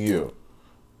sent them to you.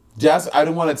 Jess, I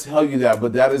didn't want to tell you that,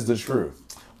 but that is the truth.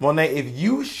 Monet, if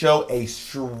you show a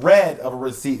shred of a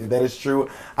receipt that is true,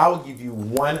 I will give you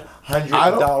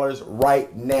 $100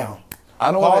 right now.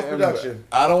 I don't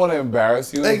want to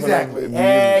embarrass you. Exactly.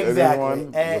 Egg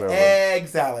salad. Egg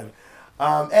salad.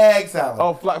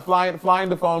 Oh, flying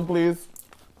the phone, please.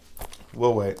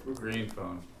 We'll wait. Green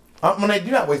phone. Monet, do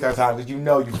not waste our time because you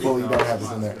know you fully don't have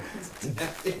this in there.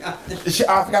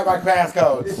 I forgot my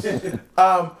passcode.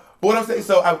 But what I'm saying,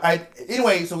 so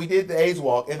anyway, so we did the AIDS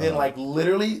walk, and then like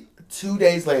literally 2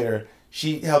 days later,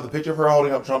 she held the picture of her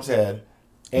holding up Trump's head,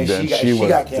 and she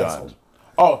got canceled. Done.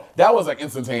 Oh, that was like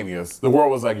instantaneous. The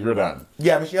world was like, you're done.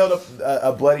 Yeah, but she held up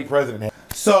a bloody president head.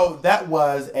 So that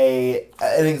was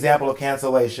an example of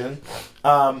cancellation.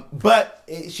 But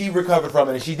she recovered from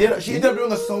it, and she ended up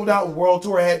doing a sold out world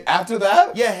tour. After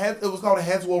that? Yeah, it was called a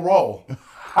Heads Will Roll.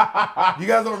 You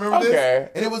guys don't remember this?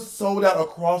 And it was sold out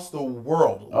across the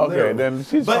world. Okay, literally. then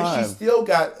she's But fine. she still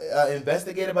got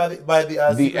investigated by the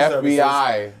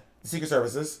FBI, Secret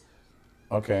Services.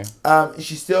 Okay.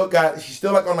 She's still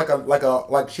like on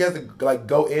like she has to like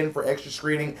go in for extra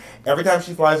screening every time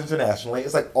she flies internationally.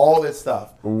 It's like all this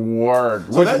stuff. Word.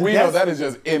 So which we know that is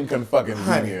just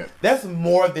inconfucking-convenient. That's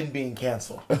more than being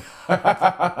canceled.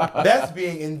 That's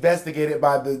being investigated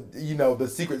by the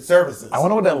Secret Services. I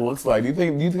wonder what that looks like. Do you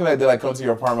think that they like come to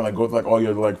your apartment, like go through like all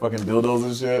your like fucking dildos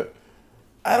and shit?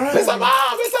 I don't know. It's a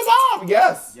bomb.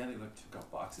 Yes. Yeah, they like took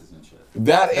out boxes and shit.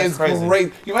 That's crazy.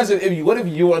 Great. You imagine what if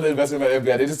you were the investment by the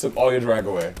FBI? They just took all your drag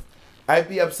away. I'd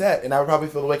be upset, and I would probably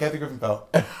feel the way Kathy Griffin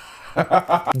felt.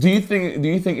 Do you think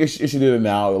if she did it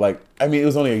now? Like, I mean, it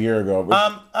was only a year ago.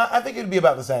 I think it'd be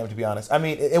about the same, to be honest. I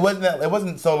mean, it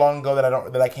wasn't so long ago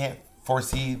that I can't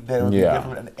foresee that it would be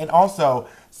different. And also,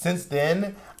 since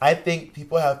then, I think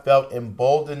people have felt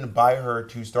emboldened by her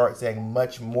to start saying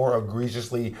much more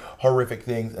egregiously horrific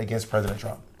things against President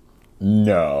Trump.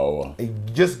 No.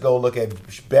 Just go look at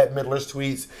Bette Midler's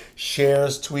tweets,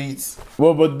 Cher's tweets.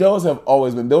 Well, but those have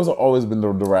always been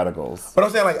the radicals. But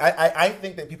I'm saying, like, I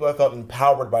think that people have felt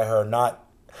empowered by her, not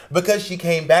because she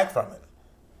came back from it.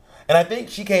 And I think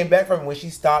she came back from it when she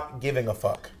stopped giving a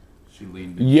fuck. She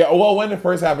leaned in. Yeah, well, when it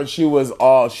first happened, she was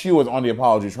on the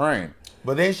apology train.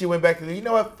 But then she went back to you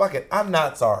know what, fuck it, I'm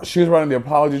not sorry. She was running the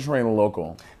apology train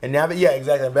local. And now that, yeah,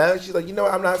 exactly. And now she's like, you know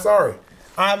what, I'm not sorry.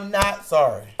 I'm not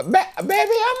sorry. Baby, I'm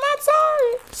not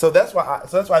sorry. So that's why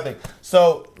I think.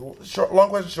 So, long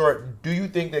question short, do you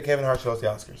think that Kevin Hart should host the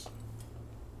Oscars?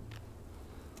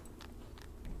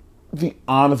 To be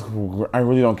honest, I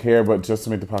really don't care, but just to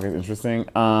make the podcast interesting,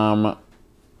 I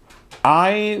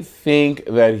think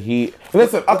that he...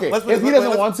 Listen, okay, if he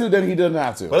doesn't want to, then he doesn't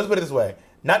have to. But let's put it this way.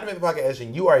 Not to make the podcast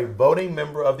interesting, you are a voting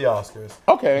member of the Oscars.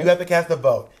 Okay. You have to cast a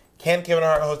vote. Can Kevin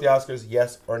Hart host the Oscars,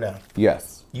 yes or no?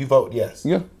 Yes. You vote yes.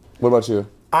 Yeah. What about you?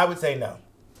 I would say no.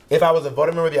 If I was a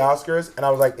voting member of the Oscars and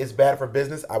I was like, it's bad for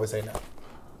business, I would say no.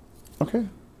 Okay.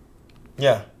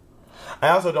 Yeah. I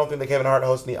also don't think that Kevin Hart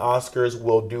hosting the Oscars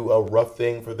will do a rough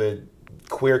thing for the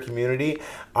queer community.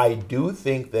 I do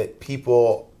think that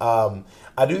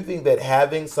I do think that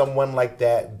having someone like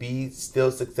that be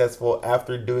still successful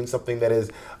after doing something that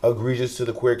is egregious to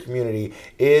the queer community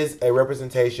is a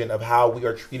representation of how we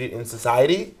are treated in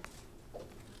society,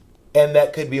 and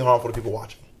that could be harmful to people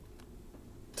watching.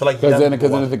 So like, because then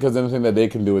think that they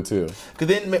can do it too. Because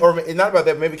then, or it's not about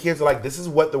that. Maybe kids are like, this is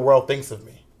what the world thinks of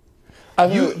me.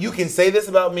 You can say this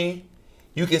about me.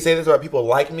 You can say this about people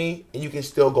like me, and you can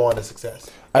still go on to success.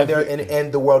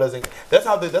 And the world doesn't. That's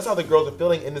how the girls are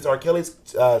feeling in this R. Kelly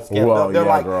scandal. Well, they're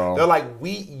girl. like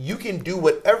you can do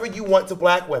whatever you want to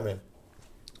black women,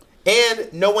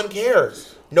 and no one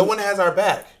cares. No one has our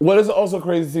back. Well, it's also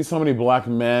crazy to see so many black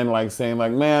men like saying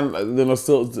like, man, they're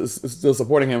still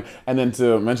supporting him. And then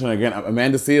to mention it again,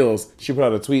 Amanda Seales, she put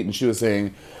out a tweet and she was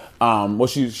saying,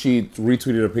 she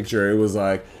retweeted a picture. It was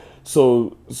like,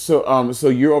 so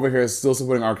you're over here still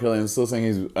supporting R. Kelly and still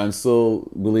saying and still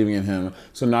believing in him.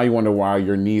 So now you wonder why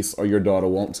your niece or your daughter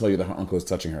won't tell you that her uncle is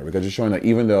touching her, because you're showing that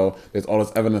even though there's all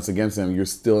this evidence against him, you're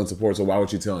still in support. So why would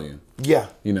she tell you? Yeah,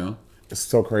 you know, it's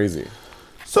so crazy.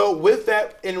 So with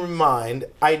that in mind,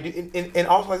 I do, and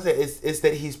also like I said, it's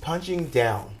that he's punching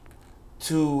down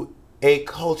to a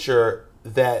culture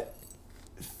that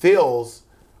feels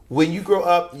when you grow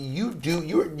up,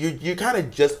 you're kind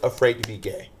of just afraid to be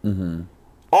gay. Mm-hmm.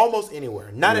 Almost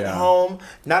anywhere, not at home,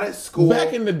 not at school.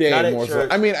 Back in the day, not more so.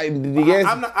 I mean,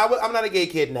 I'm not a gay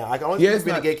kid now. I can only be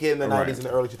a gay kid in the 90s and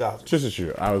the early 2000s. Just as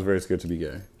true. I was very scared to be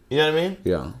gay. You know what I mean?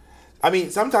 Yeah. I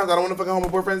mean, sometimes I don't want to fucking home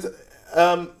with boyfriends.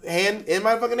 Hand in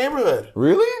my fucking neighborhood.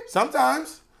 Really?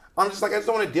 Sometimes. I'm just like, I just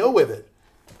don't want to deal with it.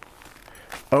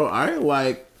 Oh, I don't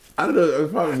know.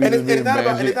 It's probably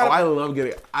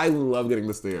I love getting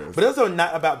the stares. But it's also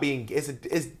not about being gay.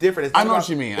 It's different. I know what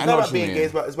you mean. It's not about being gay.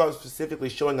 It's about specifically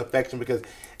showing affection, because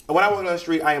when I walk down the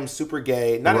street, I am super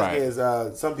gay. Not as gay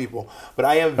as some people, but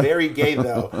I am very gay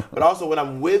though. But also when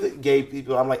I'm with gay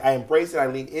people, I'm like, I embrace it. I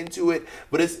lean into it.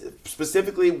 But it's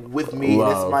specifically with me.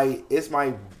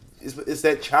 It's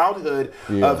that childhood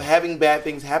of having bad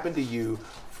things happen to you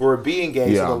for being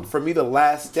gay. Yeah. So for me, the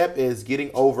last step is getting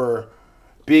over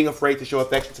being afraid to show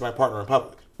affection to my partner in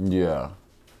public. Yeah.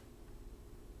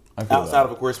 Outside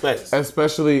of a queer space.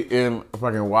 Especially in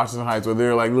fucking Washington Heights, where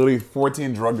there are like literally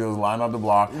 14 drug dealers lined up the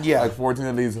block. Yeah. Like 14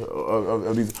 of these. And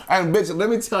bitch, let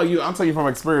me tell you, I'm telling you from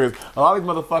experience, a lot of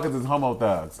these motherfuckers is homo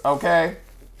thugs, okay?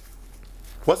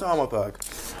 What's a homo thug?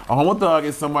 A homo thug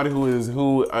is somebody who is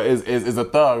a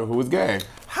thug who is gay.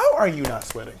 How are you not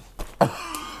sweating? Do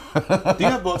you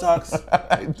have Botox?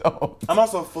 I don't. I'm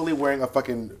also fully wearing a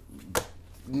fucking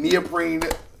neoprene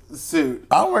suit.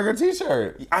 I'm wearing a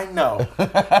t-shirt. I know.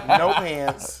 No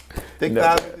pants. Thick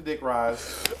thighs with the dick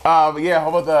rise. Yeah,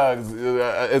 homo thugs.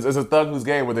 It's a thug who's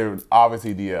gay, but they're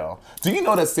obviously DL. Do you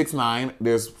know that 6ix9ine,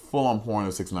 there's full-on porn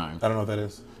of 6ix9ine? I don't know what that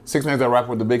is. 6ix9ine's that rapper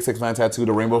with the big 6ix9ine tattoo,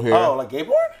 the rainbow hair. Oh, like gay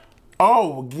porn?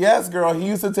 Oh, yes, girl. He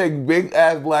used to take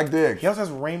big-ass black dick. He also has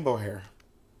rainbow hair.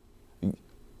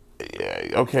 Yeah,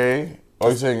 okay. Oh,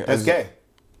 you're saying... That's gay.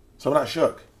 So I'm not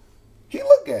shook. He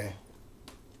looked gay.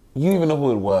 You didn't even know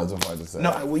who it was, if I just said.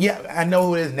 No, yeah, I know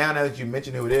who it is now that you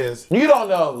mentioned who it is. You don't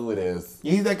know who it is.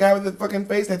 He's that guy with the fucking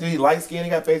face tattoo. He's light skinned, he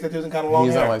got face tattoos and kind of long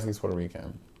hair. He's not light skinned, he's Puerto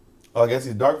Rican. Oh, I guess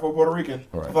he's dark for Puerto Rican.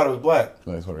 Right. I thought it was black.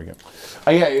 No, he's Puerto Rican.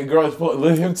 Yeah, girl,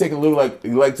 him taking little,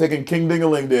 like taking King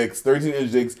Dingaling dicks,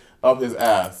 13-inch dicks, up his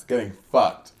ass, getting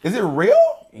fucked. Is it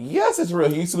real? Yes, it's real.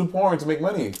 He used to do porn to make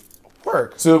money.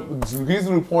 Work. So he used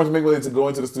to do porn to make money to go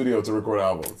into the studio to record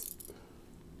albums.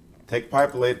 Take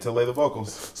pipe to lay the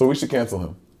vocals. So we should cancel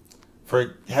him.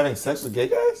 For having sex with gay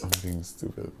guys? I'm being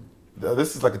stupid.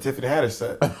 This is like a Tiffany Haddish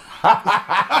set.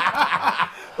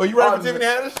 Oh, you ready for Tiffany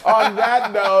Haddish? On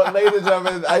that note, ladies and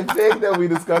gentlemen, I think that we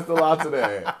discussed a lot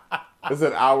today. It's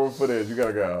an hour footage. You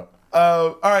gotta go.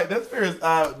 All right, that's fair.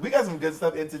 We got some good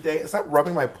stuff in today. Stop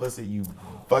rubbing my pussy, you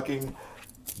fucking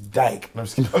dyke. No, I'm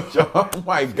just kidding. Oh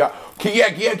my God.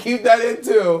 Yeah, keep that in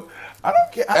too. I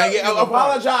don't care.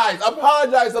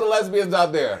 Apologize to the lesbians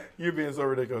out there. You're being so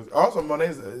ridiculous. Also,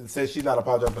 Monét says she's not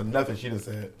apologizing for nothing she just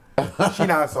said. She's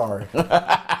not sorry.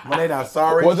 Monét not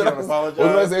sorry. She don't apologize. What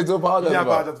did I say to apologize You're not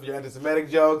about? apologizing for your anti-Semitic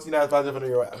jokes. You're not apologizing for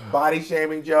your body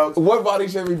shaming jokes. What body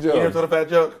shaming jokes? You never told a fat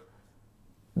joke?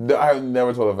 I have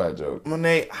never told a fat joke.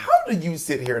 Monét, how do you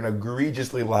sit here and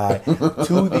egregiously lie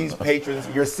to these patrons,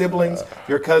 your siblings,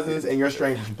 your cousins, and your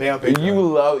strangers you pay on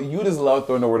Patreon? You just love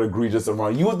throwing the word egregious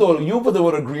around. You put the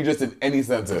word egregious in any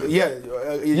sentence. Yeah.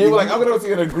 You're like, I'm going to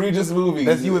see an egregious movie.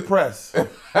 That's you with press.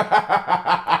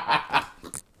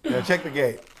 Yeah, check the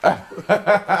gate.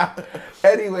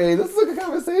 Anyway, this is a good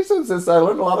conversation, sister. I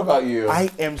learned a lot about you. I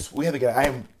am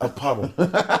a puddle.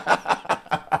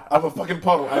 I'm a fucking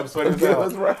puddle. I'm sweating as hell.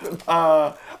 That's right.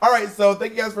 All right, so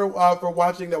thank you guys for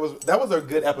watching. That was a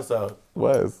good episode.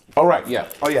 Was. All right, yeah.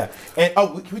 Oh yeah, and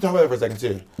can we talk about that for a second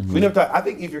too? Mm-hmm. We never talk. I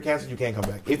think if you're canceled, you can't come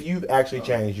back. If you've actually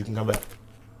changed, you can come back.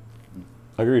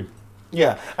 Agreed.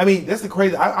 Yeah, I mean that's the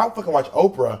crazy. I'll fucking watch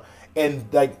Oprah, and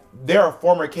like there are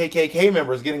former KKK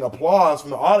members getting applause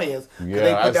from the audience because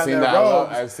they put down their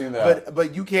robes. I've seen that.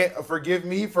 But you can't forgive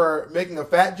me for making a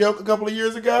fat joke a couple of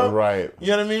years ago. Right. You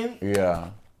know what I mean? Yeah.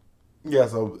 Yeah,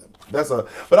 so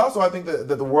but also I think that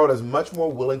the world is much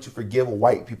more willing to forgive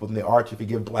white people than they are to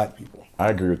forgive black people.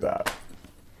 I agree with that.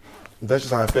 That's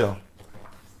just how I feel.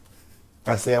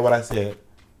 I said what I said.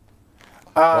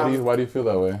 Why do you feel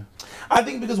that way? I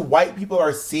think because white people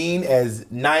are seen as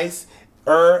nicer,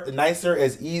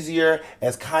 as easier,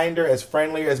 as kinder, as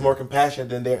friendlier, as more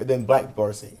compassionate than black people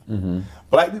are seen. Mm-hmm.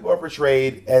 Black people are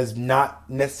portrayed as not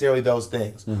necessarily those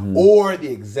things, or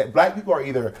black people are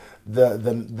either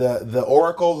the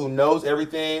oracle who knows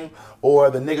everything, or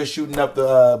the nigga shooting up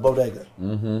the bodega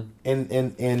in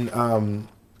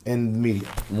the media.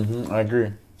 Mm-hmm. I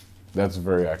agree. That's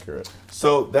very accurate.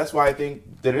 So that's why I think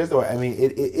that it is the way. I mean,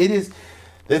 it is.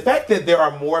 The fact that there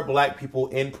are more black people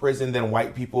in prison than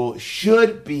white people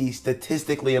should be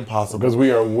statistically impossible. Because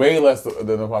we are way less than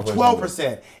the population.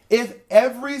 12%. If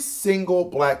every single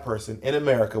black person in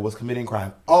America was committing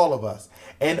crime, all of us,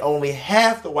 and only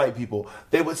half the white people,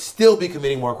 they would still be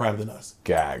committing more crime than us.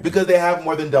 Gag. Because they have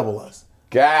more than double us.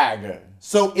 Gag.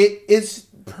 So it's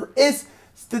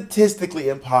statistically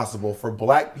impossible for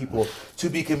black people to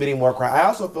be committing more crime. I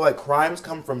also feel like crimes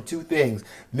come from two things: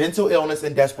 mental illness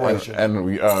and desperation.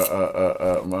 And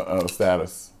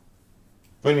status.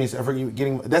 What do you mean? For you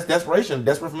getting that's desperation,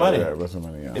 desperate for money. Yeah, desperate for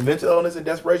money. Yeah. And mental illness and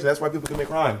desperation. That's why people commit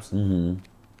crimes. Mm-hmm.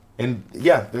 And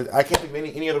yeah, I can't think of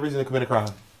any other reason to commit a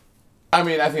crime. I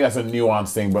mean, I think that's a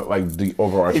nuanced thing, but like the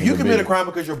overarching. If you commit a crime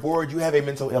because you're bored, you have a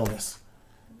mental illness.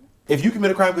 If you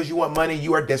commit a crime because you want money,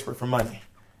 you are desperate for money.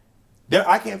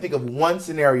 I can't think of one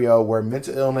scenario where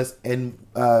mental illness and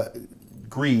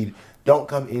greed don't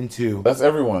come into. That's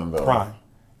everyone, though. Crime.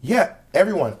 Yeah,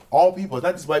 everyone, all people. It's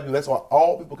not just white people. That's why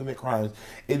all people commit crimes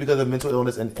is because of mental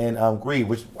illness and greed.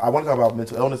 Which I want to talk about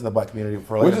mental illness in the black community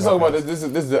for. We just talk about this. This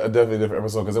is a definitely different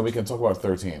episode because then we can talk about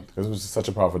 13 because it was such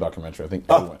a powerful documentary. I think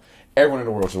everyone in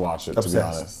the world should watch it. Obsessed. To be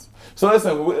honest. So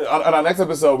listen, on our next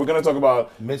episode, we're going to talk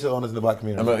about mental illness in the black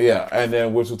community. Yeah, and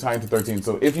then which will tie into 13.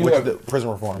 So if you have the prison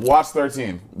reform, watch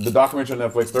 13, the documentary on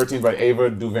Netflix, 13 by Ava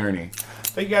DuVernay.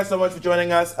 Thank you guys so much for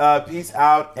joining us. Peace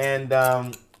out and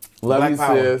love you,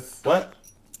 sis. What?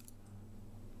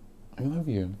 I love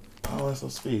you. Oh, that's so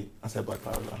sweet. I said Black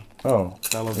Power though. Oh,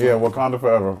 yeah, Wakanda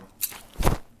forever.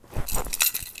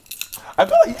 I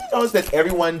feel like you notice that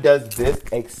everyone does this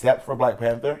except for Black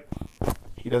Panther.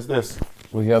 He does this.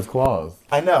 Well, he has claws.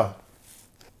 I know.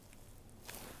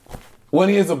 When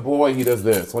he is a boy, he does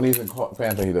this. When he's in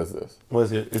Panther, he does this. What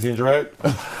is it? Is he in drag?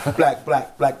 Black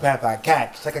Panther,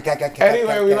 catch.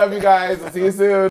 Anyway, we love you guys. See you soon.